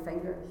that in your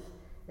fingers.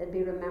 They'd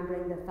be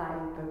remembering the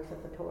 5 books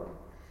of the Torah.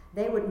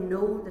 They would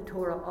know the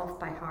Torah off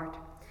by heart.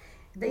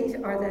 These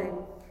are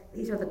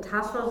the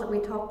tassels that we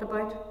talked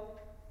about.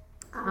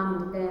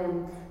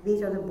 And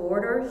these are the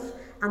borders,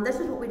 and this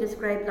is what we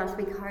described last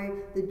week, how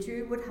the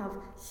Jew would have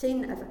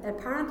seen,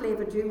 apparently if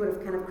a Jew would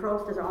have kind of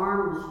crossed his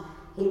arms,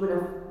 he would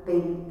have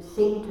been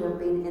seen to have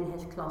been in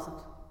his closet.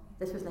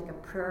 This was like a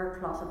prayer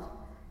closet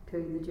to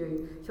the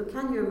Jew. So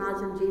can you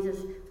imagine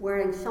Jesus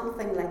wearing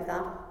something like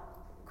that?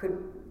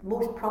 Could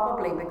most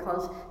probably,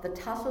 because the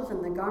tassels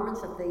and the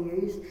garments that they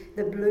used,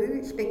 the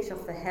blue speaks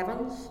of the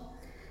heavens.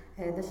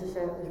 This is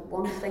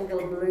one single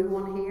blue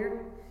one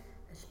here.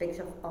 Speaks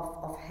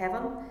of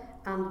heaven,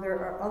 and there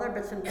are other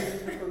bits and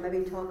pieces which we'll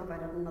maybe talk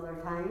about at another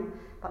time,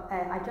 but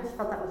I just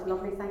thought that was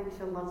lovely. Thank you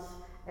so much,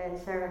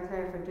 Sarah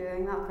Clare, for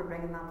doing that, for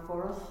bringing that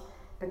for us,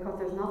 because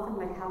there's nothing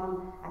like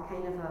having a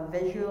kind of a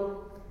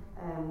visual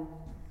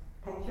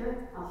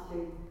picture as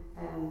to,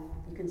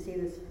 you can see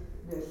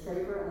there's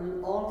silver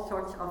and all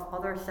sorts of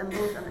other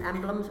symbols and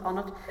emblems on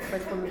it,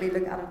 which we'll maybe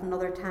look at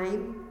another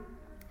time.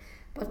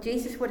 But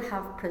Jesus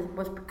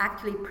was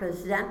actually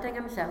presenting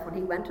himself when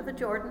he went to the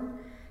Jordan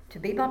to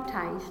be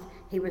baptized.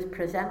 He was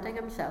presenting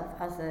himself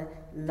as the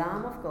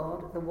Lamb of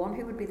God, the one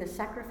who would be the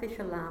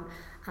sacrificial lamb,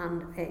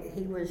 and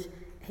he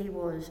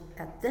was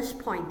at this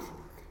point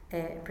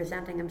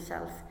presenting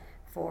himself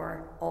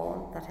for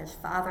all that his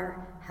Father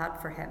had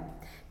for him.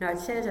 Now it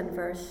says in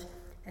verse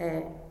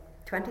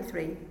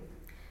 23,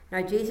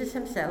 now Jesus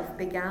himself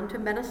began to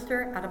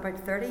minister at about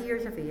 30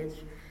 years of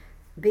age,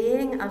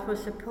 being, as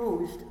was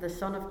supposed, the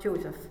son of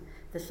Joseph,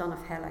 the son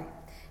of Heli.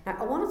 Now,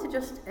 I wanted to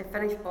just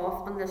finish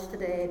off on this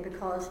today,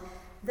 because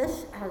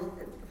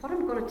what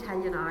I'm going to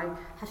tell you now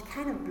has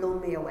kind of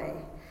blown me away.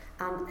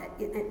 And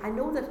I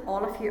know that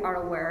all of you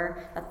are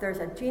aware that there's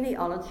a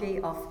genealogy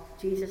of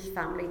Jesus'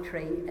 family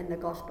tree in the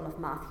Gospel of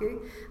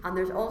Matthew, and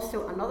there's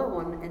also another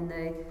one in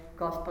the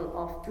Gospel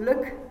of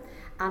Luke.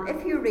 And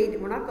if you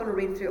read, we're not going to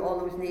read through all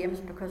those names,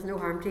 because no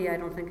harm to you, I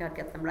don't think I'd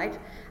get them right,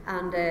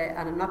 and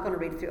I'm not going to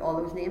read through all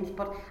those names,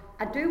 but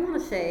I do want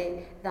to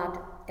say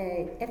that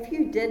if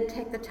you did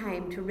take the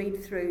time to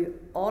read through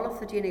all of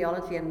the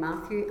genealogy in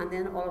Matthew and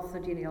then all of the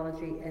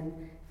genealogy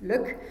in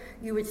Luke,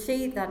 you would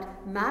see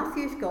that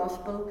Matthew's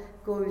Gospel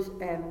goes,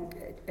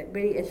 it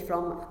really is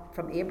from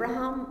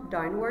Abraham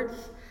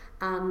downwards,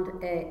 and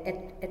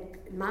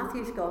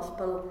Matthew's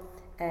Gospel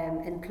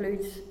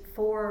includes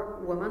 4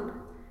 women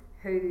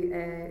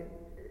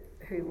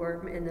who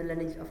were in the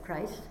lineage of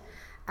Christ.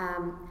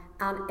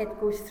 And it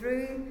goes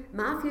through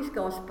Matthew's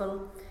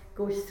Gospel,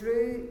 goes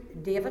through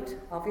David,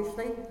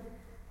 obviously,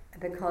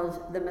 because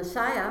the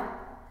Messiah,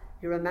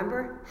 you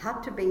remember,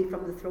 had to be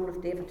from the throne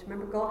of David.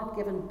 Remember, God had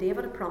given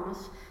David a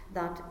promise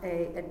that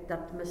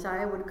that the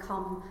Messiah would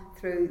come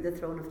through the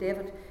throne of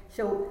David.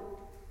 So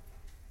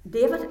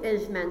David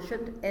is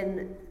mentioned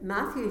in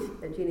Matthew's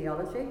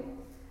genealogy,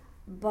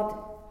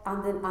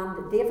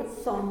 and David's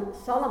son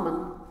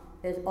Solomon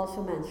is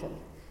also mentioned.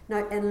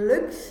 Now, in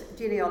Luke's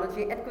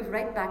genealogy, it goes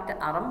right back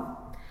to Adam,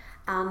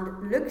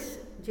 and Luke's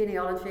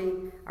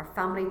genealogy, or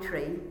family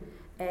tree,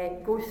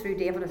 goes through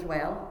David as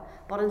well.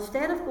 But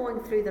instead of going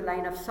through the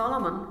line of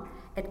Solomon,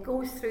 it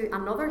goes through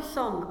another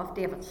son of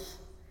David's,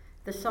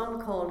 the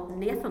son called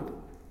Nathan.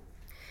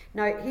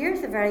 Now,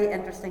 here's a very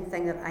interesting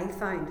thing that I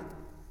found,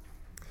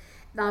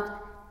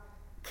 that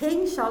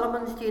King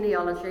Solomon's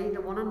genealogy,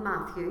 the one in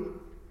Matthew,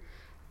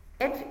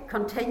 it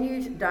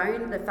continues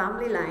down the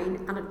family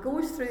line, and it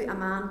goes through a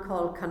man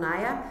called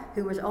Coniah,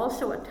 who was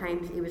also at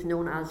times, he was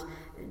known as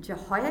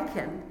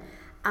Jehoiakim.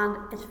 And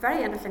it's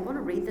very interesting. I'm going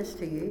to read this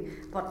to you.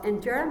 But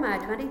in Jeremiah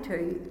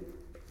 22,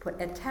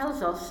 it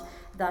tells us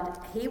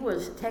that he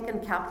was taken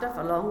captive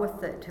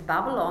to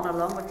Babylon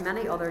along with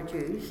many other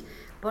Jews.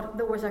 But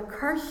there was a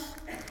curse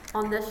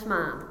on this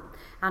man.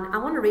 And I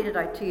want to read it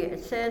out to you.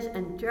 It says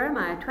in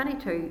Jeremiah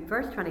 22,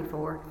 verse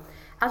 24,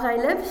 "As I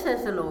live,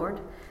 says the Lord,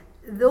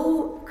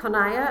 though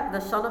Coniah,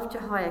 the son of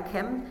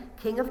Jehoiakim,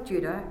 king of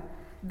Judah,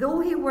 though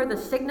he were the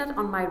signet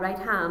on my right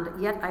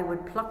hand, yet I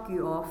would pluck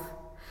you off.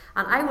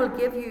 And I will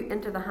give you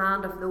into the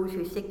hand of those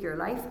who seek your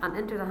life, and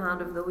into the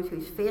hand of those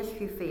whose face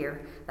you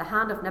fear, the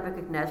hand of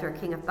Nebuchadnezzar,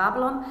 king of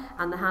Babylon,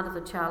 and the hand of the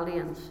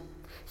Chaldeans.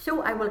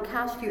 So I will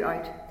cast you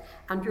out,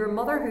 and your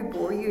mother who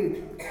bore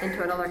you,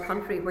 into another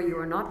country where you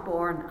were not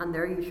born, and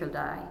there you shall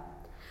die.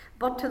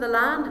 But to the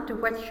land to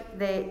which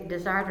they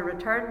desire to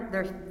return,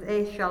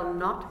 they shall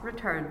not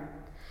return.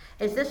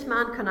 Is this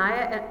man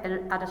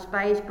Coniah a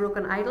despised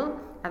broken idol,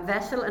 a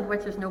vessel in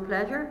which is no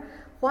pleasure?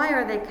 Why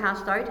are they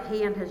cast out,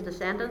 he and his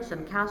descendants,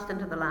 and cast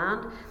into the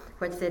land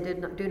which they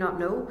do not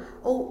know?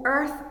 O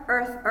earth,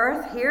 earth,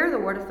 earth, hear the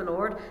word of the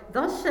Lord.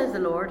 Thus says the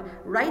Lord,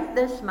 write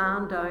this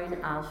man down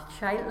as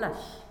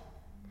childless,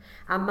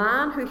 a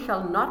man who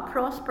shall not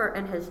prosper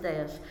in his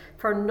days,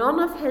 for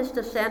none of his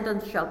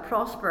descendants shall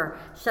prosper,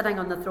 sitting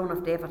on the throne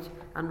of David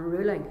and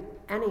ruling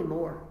any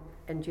more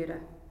in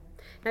Judah."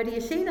 Now, do you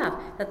see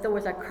that there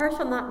was a curse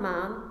on that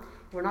man?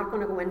 We're not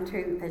going to go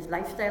into his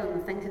lifestyle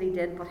and the things that he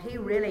did, but he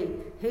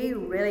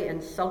really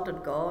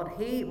insulted God.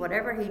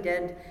 Whatever he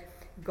did,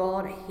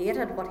 God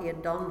hated what he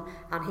had done,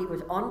 and he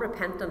was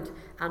unrepentant,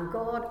 and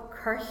God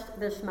cursed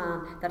this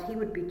man that he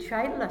would be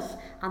childless,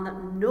 and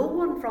that no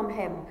one from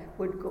him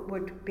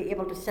would be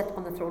able to sit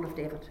on the throne of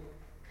David.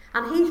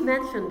 And he's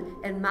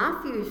mentioned in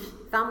Matthew's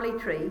family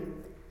tree.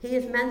 He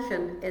is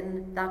mentioned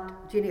in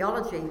that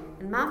genealogy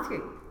in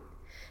Matthew.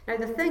 Now,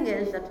 the thing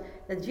is that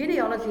the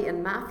genealogy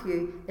in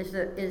Matthew is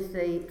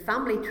the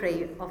family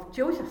tree of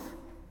Joseph,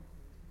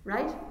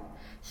 right?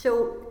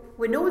 So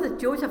we know that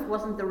Joseph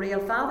wasn't the real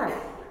father.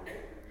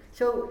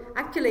 So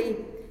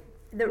actually,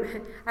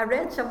 I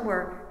read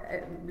somewhere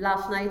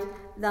last night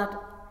that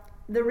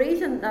the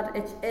reason that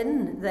it's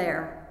in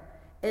there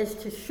is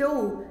to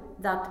show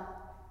that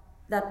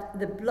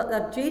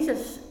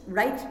Jesus'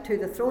 right to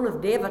the throne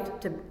of David,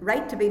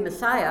 right to be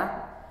Messiah,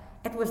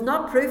 it was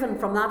not proven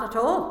from that at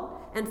all.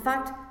 In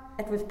fact,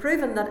 it was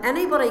proven that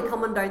anybody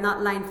coming down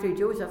that line through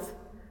Joseph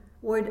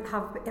would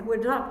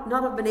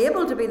not have been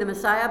able to be the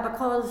Messiah,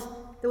 because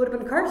they would have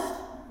been cursed.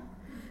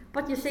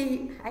 But you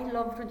see,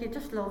 you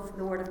just love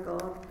the Word of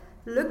God.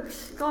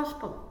 Luke's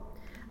Gospel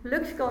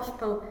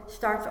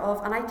starts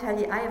off, and I tell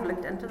you, I have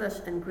looked into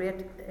this in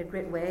a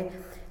great way.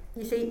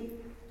 You see,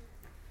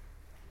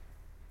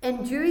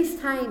 in Jewish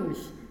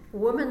times,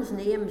 women's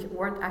names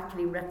weren't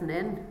actually written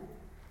in.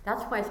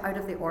 That's why it's out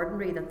of the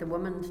ordinary that the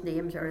women's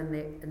names are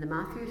in the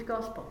Matthew's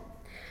Gospel.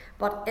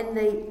 But in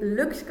the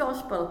Luke's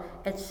Gospel,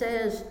 it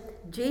says,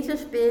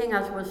 Jesus being,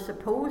 as was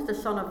supposed, the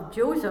son of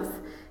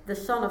Joseph, the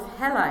son of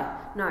Heli.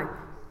 Now,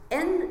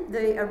 in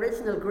the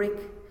original Greek,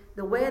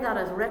 the way that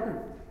is written,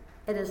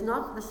 it is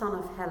not the son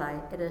of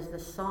Heli, it is the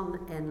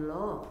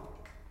son-in-law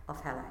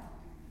of Heli.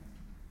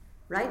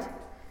 Right?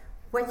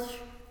 Which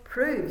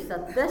proves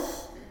that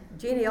this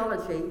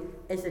genealogy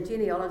is the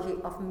genealogy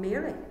of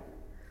Mary,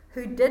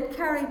 who did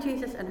carry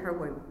Jesus in her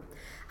womb.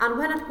 And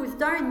when it goes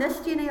down this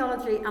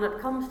genealogy and it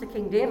comes to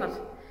King David,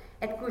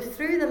 it goes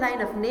through the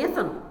line of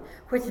Nathan,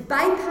 which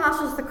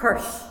bypasses the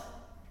curse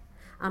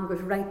and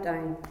goes right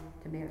down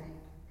to Mary.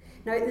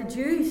 Now, the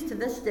Jews to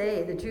this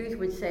day, the Jews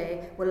would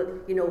say, well,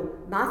 you know,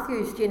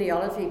 Matthew's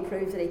genealogy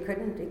proves that he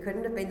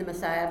couldn't have been the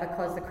Messiah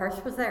because the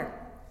curse was there.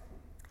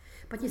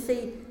 But you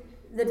see,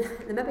 they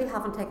maybe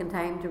haven't taken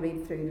time to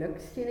read through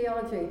Luke's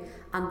genealogy,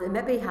 and they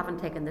maybe haven't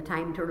taken the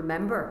time to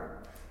remember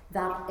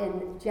that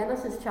in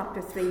Genesis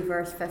chapter 3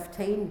 verse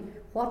 15,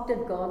 what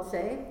did God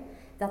say?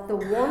 That the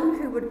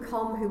one who would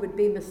come, who would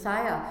be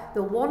Messiah,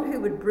 the one who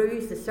would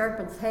bruise the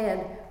serpent's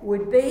head,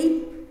 would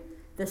be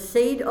the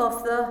seed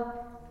of the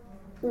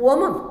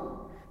woman.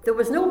 There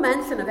was no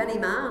mention of any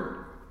man.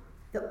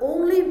 The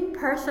only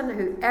person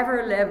who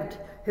ever lived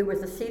who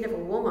was the seed of a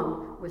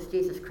woman was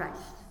Jesus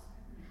Christ.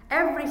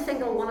 Every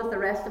single one of the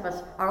rest of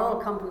us are all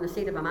come from the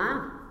seed of a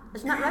man.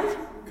 Isn't that right?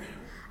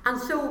 And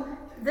so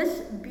this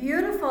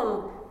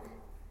beautiful,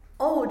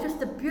 just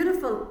the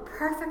beautiful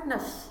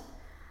perfectness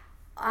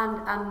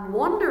and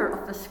wonder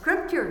of the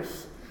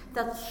scriptures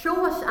that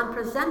show us and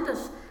present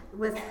us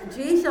with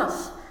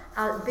Jesus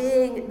as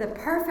being the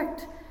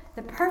perfect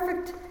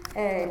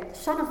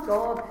Son of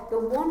God, the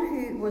one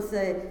who was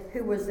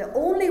the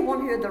only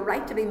one who had the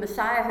right to be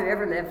Messiah who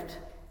ever lived.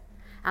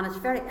 And it's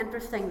very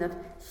interesting that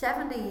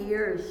 70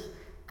 years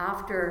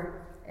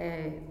after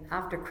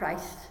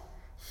Christ,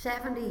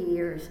 70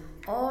 years,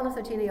 all of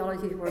the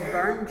genealogies were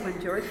burned when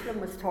Jerusalem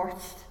was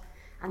torched.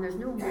 And there's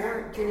no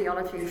more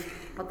genealogies,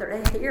 but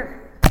they're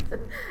here.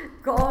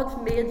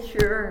 God's made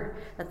sure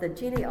that the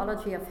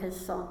genealogy of his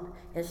Son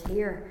is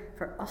here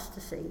for us to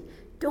see.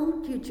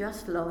 Don't you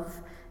just love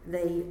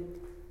the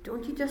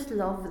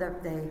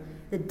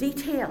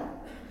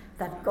detail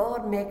that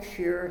God makes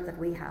sure that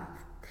we have?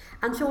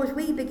 And so as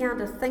I began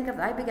to think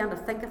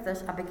of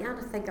this, I began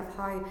to think of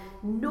how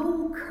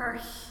no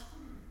curse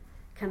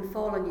can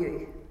fall on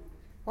you.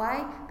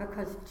 Why?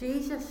 Because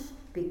Jesus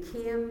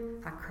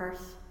became a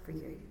curse for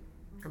you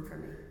and for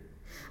me.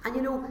 And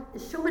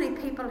there's so many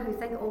people who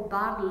think,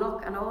 bad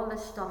luck and all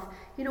this stuff.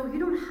 You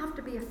don't have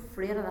to be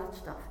afraid of that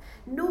stuff.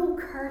 No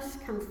curse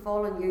can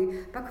fall on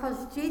you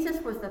because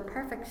Jesus was the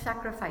perfect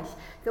sacrifice.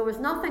 There was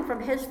nothing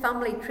from his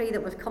family tree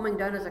that was coming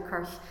down as a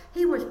curse.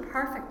 He was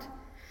perfect.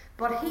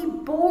 But he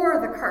bore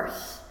the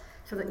curse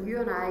so that you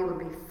and I would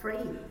be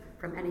free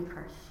from any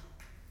curse.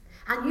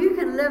 And you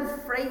can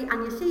live free.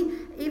 And you see,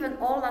 even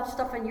all that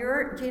stuff in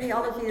your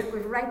genealogy that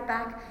was right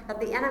back that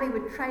the enemy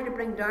would try to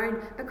bring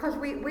down, because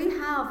we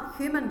have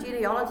human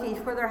genealogies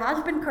where there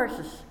has been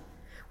curses.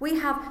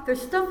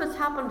 There's stuff that's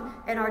happened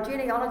in our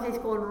genealogies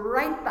going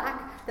right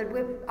back that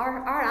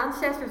our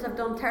ancestors have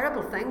done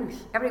terrible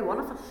things, every one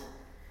of us.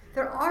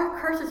 There are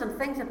curses and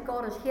things that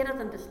God has hated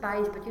and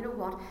despised, but you know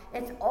what?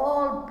 It's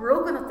all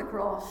broken at the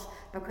cross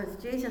because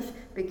Jesus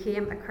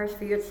became a curse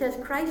for you. It says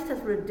Christ has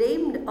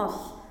redeemed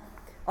us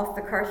of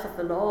the curse of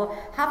the law,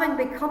 having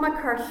become a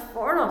curse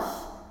for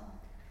us,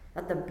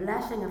 that the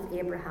blessing of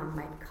Abraham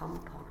might come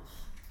upon us.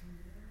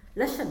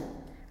 Listen,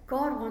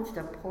 God wants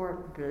to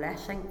pour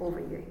blessing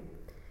over you.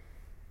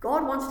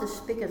 God wants to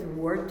speak his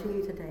word to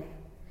you today.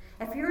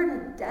 If you're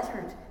in a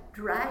desert,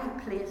 dry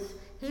place,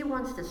 he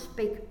wants to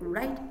speak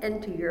right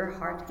into your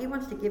heart. He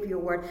wants to give you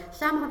a word.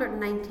 Psalm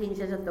 119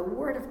 says that the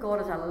word of God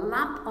is a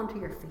lamp unto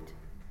your feet.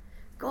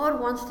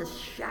 God wants to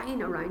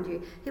shine around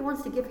you. He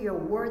wants to give you a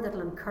word that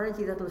will encourage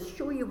you, that will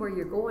show you where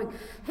you're going.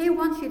 He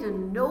wants you to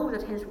know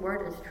that his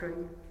word is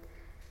true.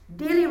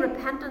 Daily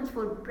repentance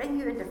will bring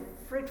you into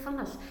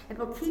fruitfulness. It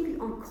will keep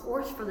you on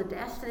course for the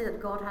destiny that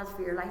God has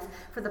for your life,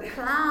 for the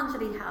plans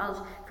that he has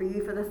for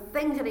you, for the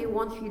things that he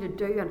wants you to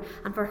do,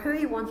 and for who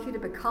he wants you to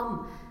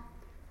become.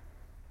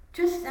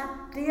 Just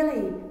that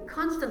daily,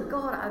 constant,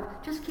 God,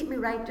 just keep me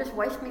right, just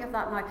wash me of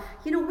that now.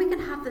 We can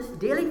have this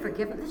daily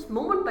forgiveness, this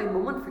moment by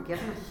moment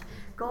forgiveness.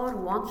 God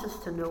wants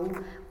us to know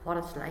what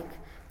it's like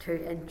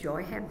to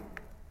enjoy him.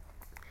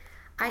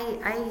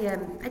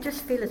 I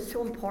just feel it's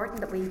so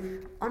important that we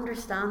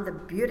understand the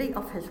beauty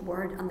of his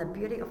word and the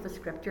beauty of the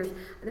scriptures.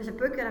 There's a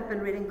book that I've been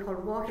reading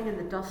called Walking in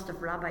the Dust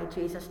of Rabbi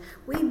Jesus.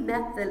 We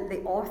met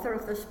the author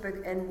of this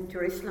book in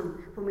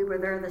Jerusalem when we were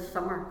there this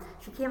summer.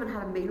 She came and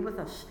had a meal with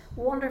us.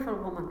 Wonderful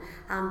woman.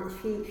 And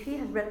she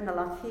has written a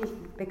lot. She's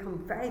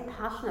become very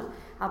passionate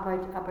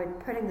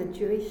about putting the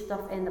Jewish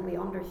stuff in that we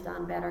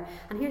understand better.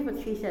 And here's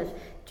what she says.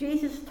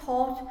 Jesus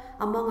taught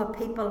among a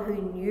people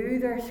who knew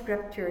their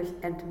scriptures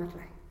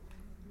intimately.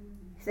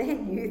 They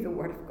knew the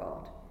word of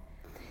God.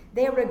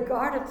 They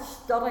regarded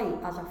study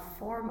as a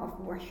form of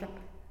worship.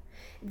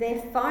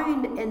 They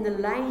found in the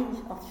lines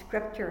of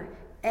scripture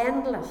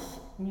endless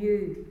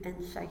new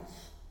insights.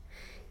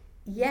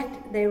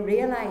 Yet they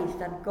realized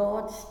that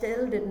God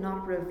still did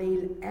not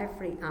reveal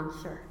every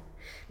answer.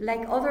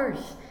 Like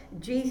others,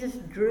 Jesus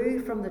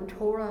drew from the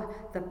Torah,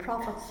 the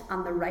prophets,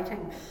 and the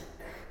writings.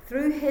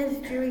 Through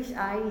his Jewish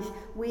eyes,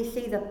 we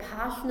see the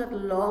passionate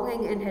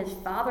longing in his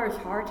Father's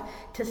heart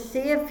to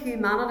save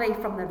humanity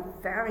from the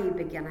very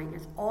beginning.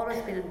 It's always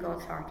been in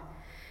God's heart.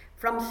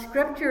 From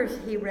scriptures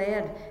he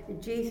read,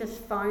 Jesus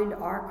found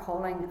our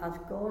calling as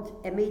God's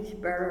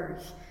image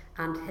bearers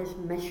and his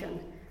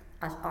mission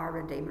as our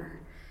Redeemer.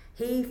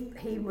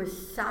 He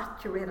was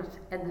saturated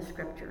in the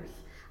scriptures.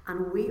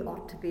 And we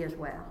ought to be as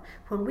well.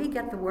 When we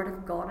get the word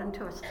of God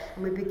into us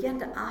and we begin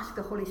to ask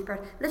the Holy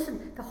Spirit,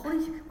 listen,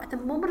 at the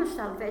moment of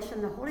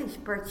salvation, the Holy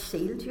Spirit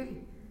sealed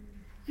you.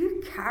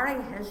 You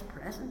carry his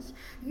presence.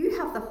 You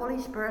have the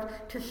Holy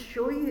Spirit to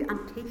show you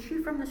and teach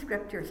you from the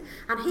scriptures.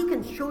 And he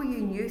can show you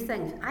new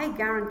things. I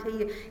guarantee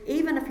you,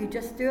 even if you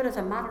just do it as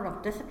a matter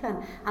of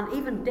discipline, and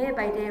even day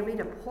by day read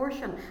a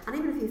portion, and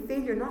even if you feel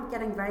you're not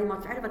getting very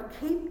much out of it,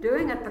 keep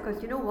doing it,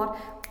 because you know what?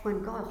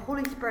 When God,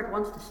 Holy Spirit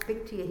wants to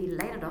speak to you, he'll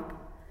light it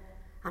up.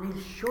 And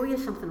he'll show you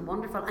something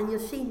wonderful, and you'll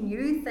see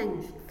new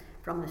things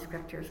from the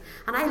scriptures.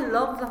 And I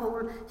love the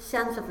whole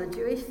sense of the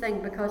Jewish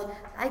thing, because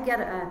I get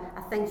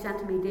a thing sent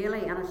to me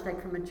daily, and it's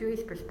like from a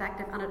Jewish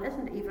perspective, and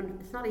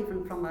it's not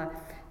even from a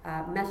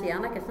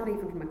Messianic, it's not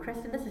even from a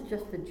Christian, this is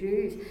just the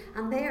Jews.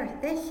 And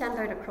they send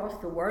out across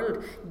the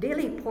world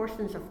daily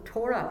portions of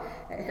Torah.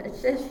 It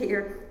says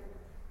here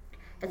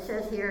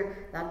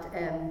that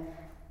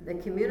the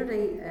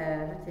community,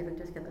 let's see if I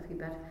just get this wee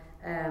bit,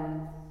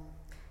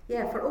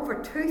 for over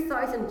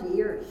 2,000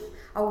 years,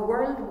 a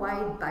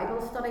worldwide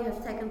Bible study has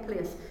taken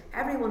place,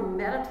 everyone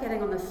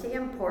meditating on the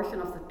same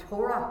portion of the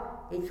Torah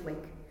each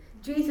week.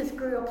 Jesus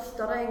grew up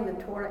studying the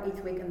Torah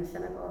each week in the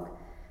synagogue,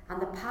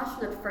 and the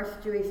passionate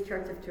First Jewish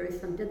Church of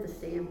Jerusalem did the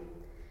same,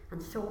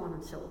 and so on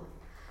and so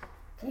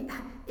on.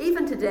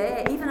 Even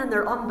today, even in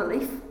their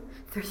unbelief,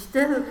 they're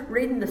still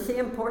reading the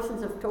same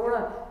portions of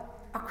Torah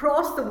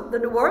across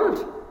the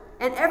world,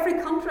 in every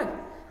country.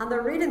 And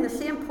they're reading the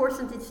same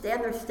portions each day,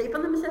 and they're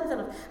steeping themselves in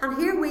it. And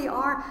here we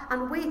are,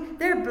 and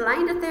they're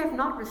blinded. They have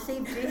not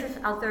received Jesus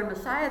as their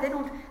Messiah. They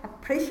don't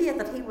appreciate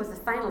that He was the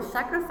final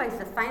sacrifice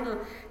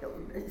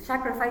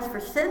for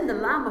sin, the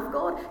Lamb of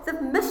God.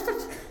 They've missed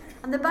it.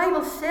 And the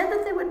Bible said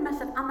that they would miss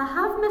it, and they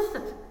have missed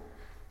it.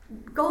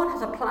 God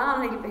has a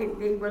plan.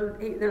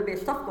 There'll be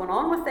stuff going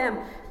on with them.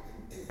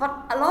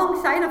 But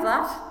alongside of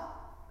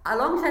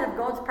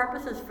God's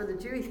purposes for the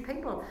Jewish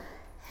people,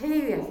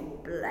 He has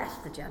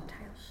blessed the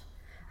Gentiles.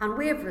 And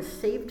we have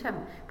received Him.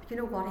 But you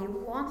know what? He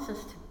wants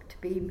us to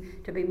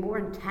be more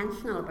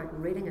intentional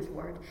about reading His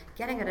Word,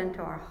 getting it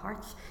into our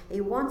hearts. He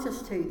wants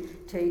us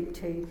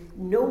to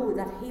know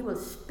that He will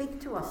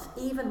speak to us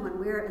even when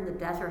we're in the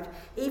desert,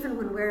 even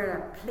when we're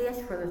in a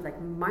place where there's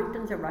like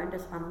mountains around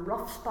us and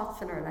rough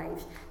spots in our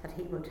lives, that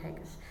He will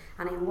take us.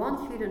 And He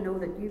wants you to know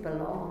that you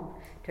belong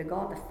to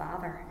God the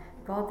Father,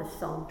 God the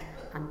Son,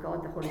 and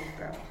God the Holy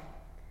Spirit.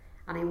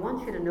 And He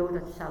wants you to know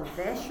that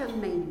salvation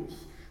means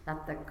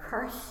that the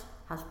curse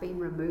has been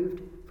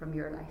removed from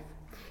your life.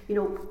 You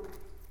know,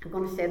 I'm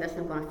going to say this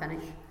and I'm going to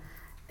finish.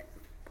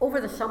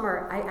 Over the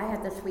summer, I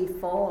had this wee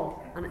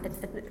fall, and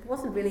it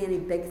wasn't really any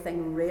big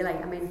thing, really.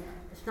 I mean,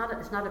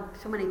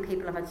 so many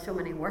people have had so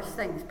many worse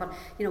things, but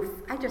you know,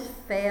 I just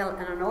fell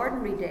in an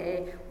ordinary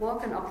day,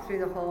 walking up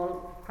through the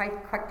hall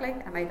quite quickly,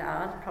 I might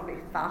add, probably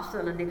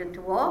faster than I needed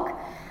to walk,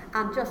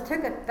 and just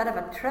took a bit of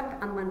a trip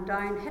and went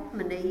down, hit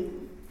my knee,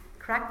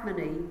 cracked my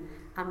knee,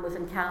 and was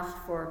in cast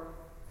for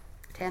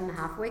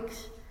 10.5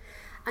 weeks.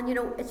 And you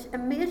know, it's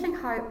amazing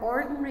how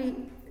ordinary,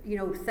 you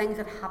know, things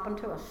that happen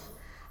to us,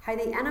 how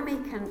the enemy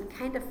can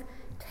kind of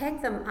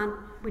take them, and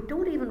we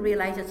don't even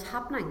realise it's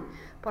happening,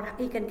 but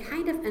he can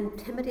kind of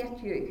intimidate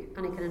you,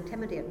 and he can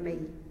intimidate me.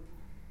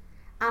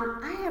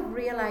 And I have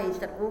realised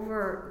that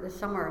over the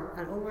summer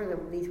and over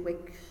these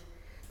weeks,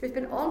 there's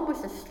been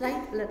almost a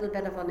slight little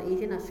bit of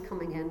uneasiness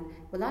coming in.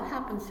 Will that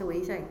happen so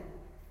easy?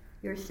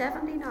 You're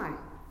 70 now.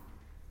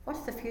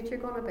 What's the future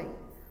going to be?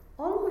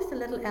 Almost a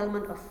little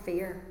element of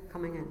fear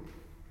coming in.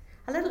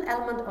 A little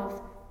element of,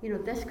 you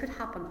know, this could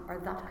happen or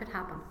that could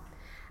happen.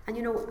 And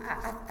you know,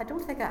 I don't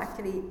think I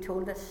actually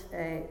told this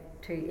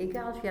to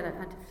Egals yet.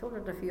 I've told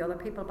it to a few other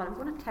people, but I'm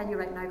going to tell you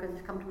right now because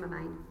it's come to my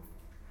mind.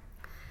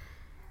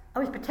 I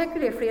was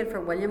particularly afraid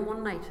for William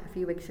one night a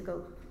few weeks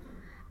ago,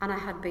 and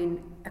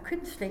I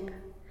couldn't sleep,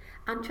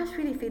 and just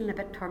really feeling a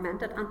bit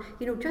tormented, and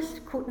you know,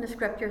 just quoting the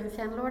scriptures and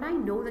saying, Lord, I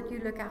know that you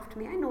look after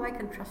me. I know I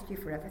can trust you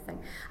for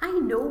everything. I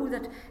know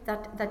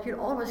that you'll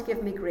always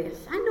give me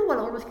grace. I know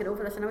I'll always get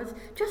over this. And I was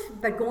just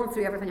about going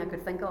through everything I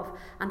could think of,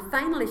 and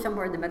finally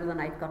somewhere in the middle of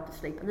the night got to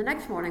sleep. And the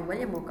next morning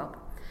William woke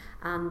up,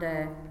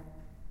 and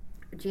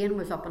Jane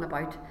was up and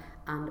about,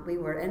 and we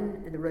were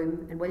in the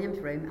room, in William's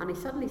room, and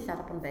he suddenly sat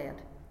up in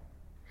bed.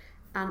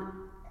 And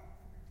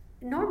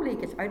normally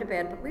he gets out of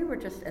bed, but we were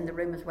just in the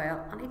room as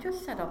well, and he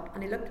just sat up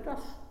and he looked at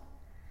us,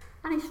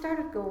 and he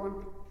started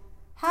going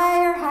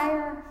higher,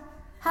 higher,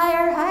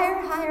 higher,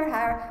 higher, higher,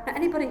 higher. Now,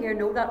 anybody here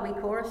know that wee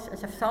chorus?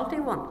 It's a Salty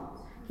one.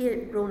 He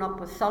had grown up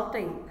with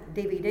Salty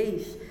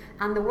DVDs,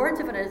 and the words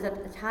of it is that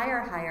it's higher,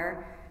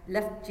 higher,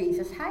 lift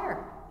Jesus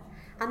higher.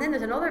 And then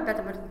there's another bit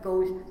of it that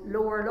goes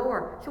lower,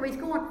 lower. So he's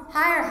going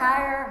higher,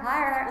 higher,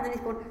 higher, higher, and then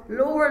he's going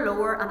lower,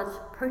 lower, and it's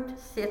put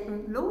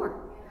Satan lower.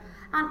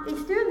 And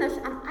he's doing this,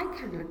 and I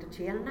kind of looked at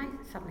Jane, and I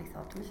suddenly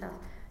thought to myself,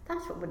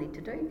 that's what we need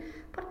to do.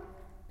 But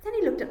then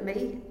he looked at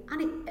me,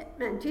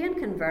 and Jane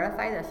can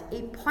verify this,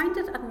 he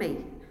pointed at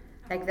me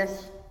like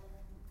this.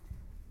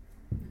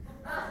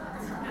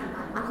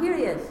 And here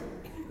he is.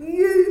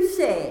 You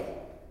say,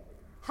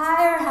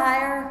 higher,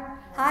 higher,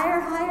 higher,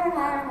 higher,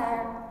 higher,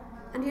 higher.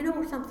 And you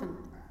know something?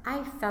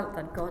 I felt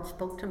that God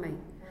spoke to me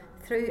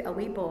through a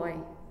wee boy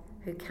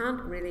who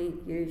can't really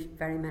use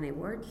very many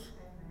words,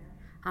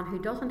 and who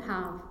doesn't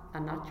have a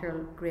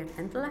natural great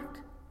intellect.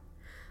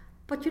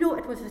 But you know,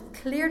 it was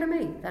clear to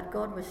me that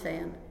God was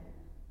saying,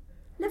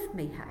 lift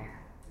me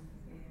higher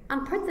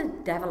and put the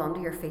devil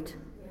under your feet.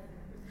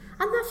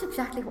 And that's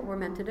exactly what we're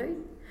meant to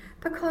do,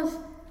 because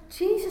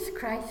Jesus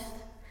Christ,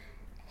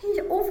 He's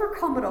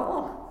overcome it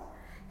all.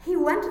 He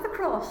went to the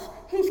cross.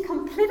 He's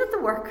completed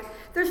the work.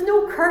 There's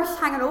no curse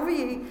hanging over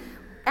you.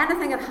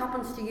 Anything that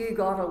happens to you,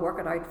 God will work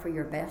it out for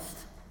your best.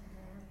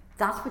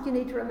 That's what you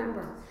need to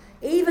remember.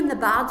 Even the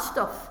bad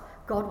stuff,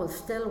 God will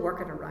still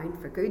work it around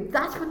for good.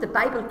 That's what the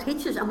Bible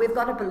teaches, and we've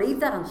got to believe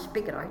that and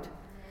speak it out.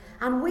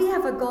 And we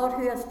have a God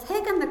who has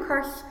taken the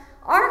curse,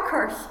 our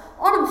curse,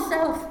 on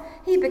himself.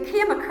 He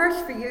became a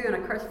curse for you and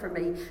a curse for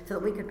me, so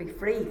that we could be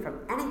free from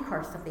any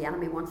curse that the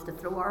enemy wants to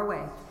throw our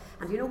way.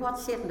 And you know what?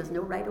 Satan has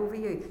no right over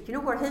you. Do you know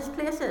where his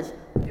place is?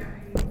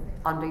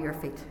 Under your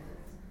feet.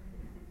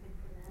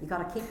 You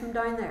got to keep him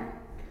down there,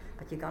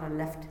 but you got to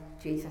lift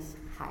Jesus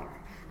higher.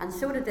 And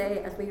so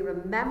today, as we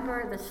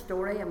remember the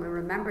story and we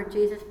remember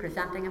Jesus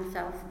presenting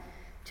himself,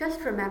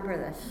 just remember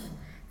this,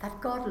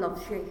 that God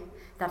loves you,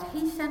 that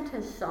he sent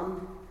his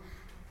son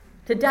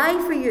to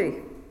die for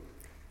you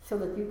so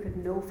that you could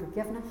know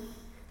forgiveness,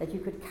 that you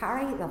could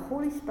carry the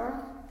Holy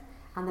Spirit,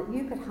 and that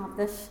you could have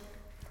this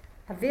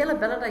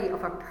availability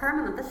of a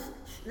permanent,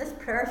 this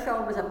prayer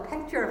shawl was a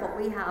picture of what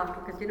we have,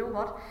 because you know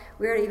what,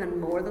 we're even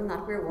more than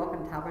that. We're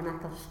walking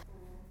tabernacles.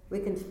 We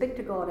can speak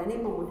to God any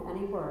moment,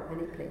 anywhere,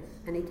 any place,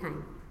 any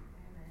time.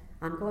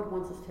 And God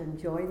wants us to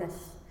enjoy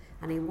this,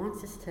 and he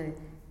wants us to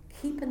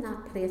keep in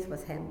that place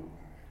with him,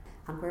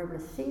 and we're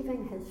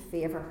receiving his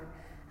favour,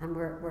 and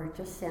we're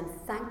just saying,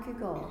 thank you,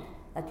 God,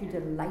 that you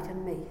delight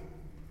in me.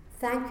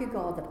 Thank you,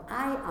 God, that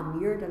I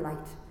am your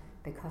delight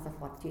because of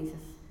what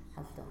Jesus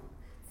has done.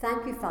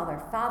 Thank you,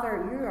 Father.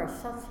 Father, you are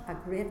such a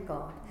great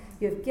God.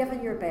 You've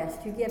given your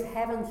best. You gave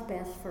heaven's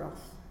best for us.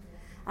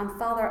 And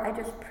Father, I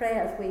just pray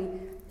as we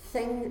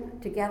sing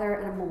together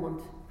in a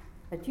moment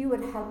that you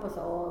would help us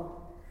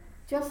all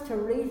just to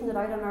reason it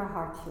out in our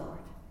hearts, Lord.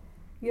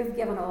 You have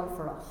given all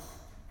for us,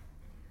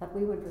 that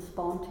we would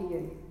respond to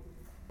you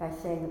by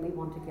saying that we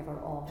want to give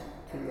our all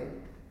to you.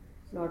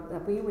 Lord,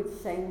 that we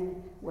would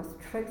sing with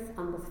truth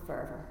and with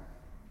fervour,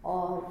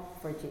 all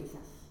for Jesus.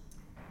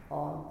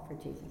 All for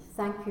Jesus.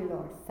 Thank you,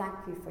 Lord. Thank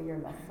you for your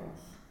love for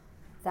us.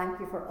 Thank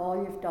you for all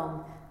you've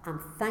done, and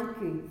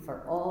thank you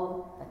for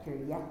all that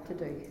you're yet to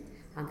do.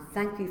 And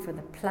thank you for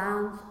the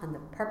plans and the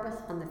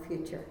purpose and the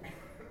future.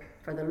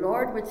 For the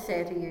Lord would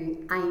say to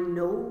you, I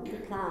know the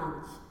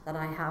plans that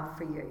I have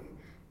for you,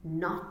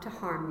 not to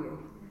harm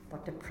you,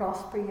 but to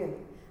prosper you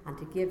and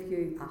to give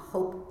you a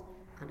hope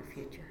and a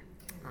future.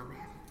 Amen.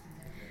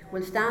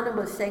 We'll stand and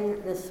we'll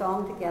sing this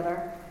song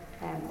together.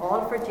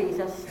 All for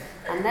Jesus,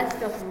 and let's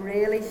just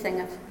really sing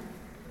it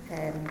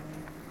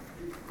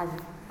as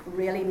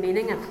really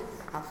meaning it.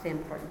 That's the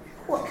important.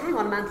 Oh, hang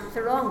on a minute, it's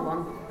the wrong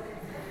one.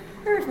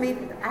 There's me.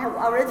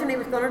 I originally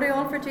was going to do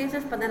all for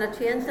Jesus, but then I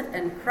changed it.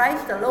 In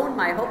Christ alone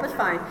my hope is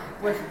found.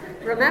 We'll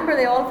remember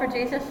the all for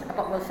Jesus,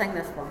 but we'll sing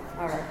this one.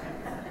 All right.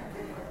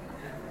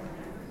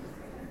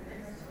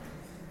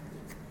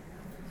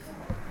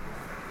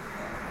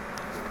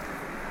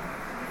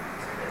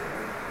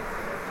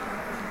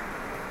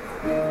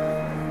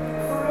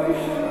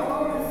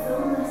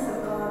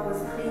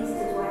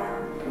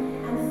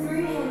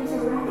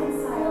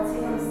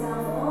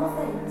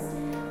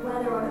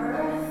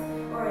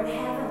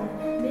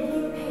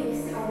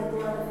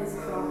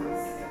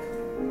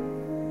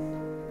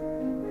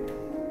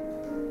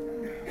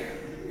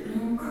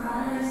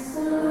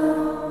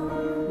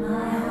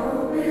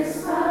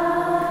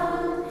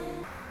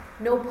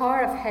 No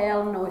power of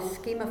hell, no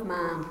scheme of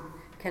man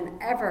can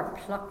ever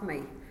pluck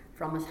me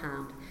from his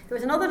hand. There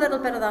was another little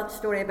bit of that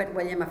story about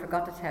William I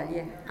forgot to tell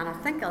you, and I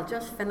think I'll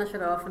just finish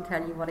it off and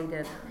tell you what he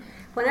did.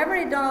 Whenever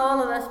he'd done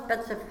all of this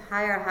bits of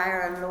higher,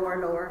 higher and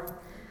lower, lower,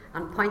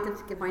 and pointed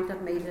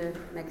at me to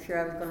make sure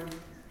I was going to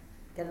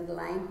get in the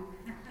line,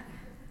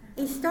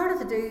 he started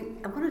to do,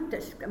 I'm going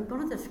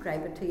to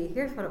describe it to you.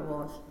 Here's what it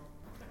was.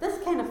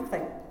 This kind of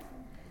thing.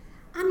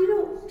 And do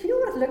you know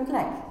what it looked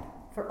like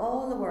for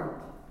all the world?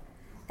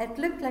 It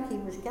looked like he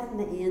was getting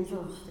the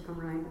angels to come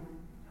around him.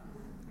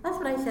 That's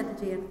what I said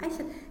to Jane. I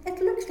said,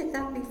 it looks like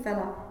that wee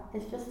fella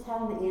is just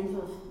telling the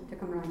angels to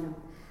come around him.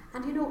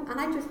 And and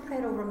I just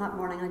prayed over him that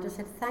morning, and I just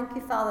said, thank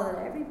you, Father,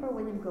 that everywhere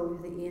William goes,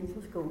 the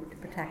angels go to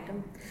protect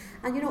him.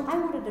 And I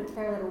want to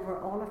declare that over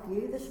all of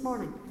you this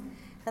morning,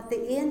 that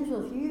the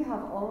angels, you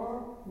have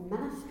all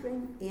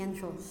ministering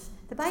angels.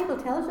 The Bible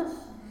tells us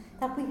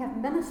that we have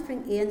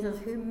ministering angels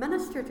who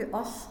minister to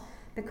us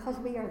because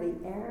we are the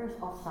heirs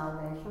of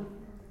salvation.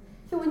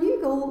 So when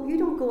you go, you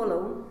don't go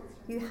alone.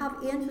 You have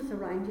angels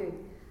around you,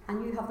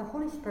 and you have the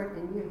Holy Spirit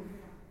in you.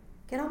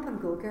 Get up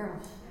and go,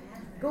 girls.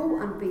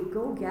 Go and be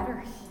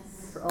go-getters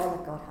for all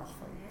that God has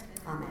for you.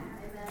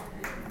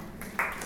 Amen.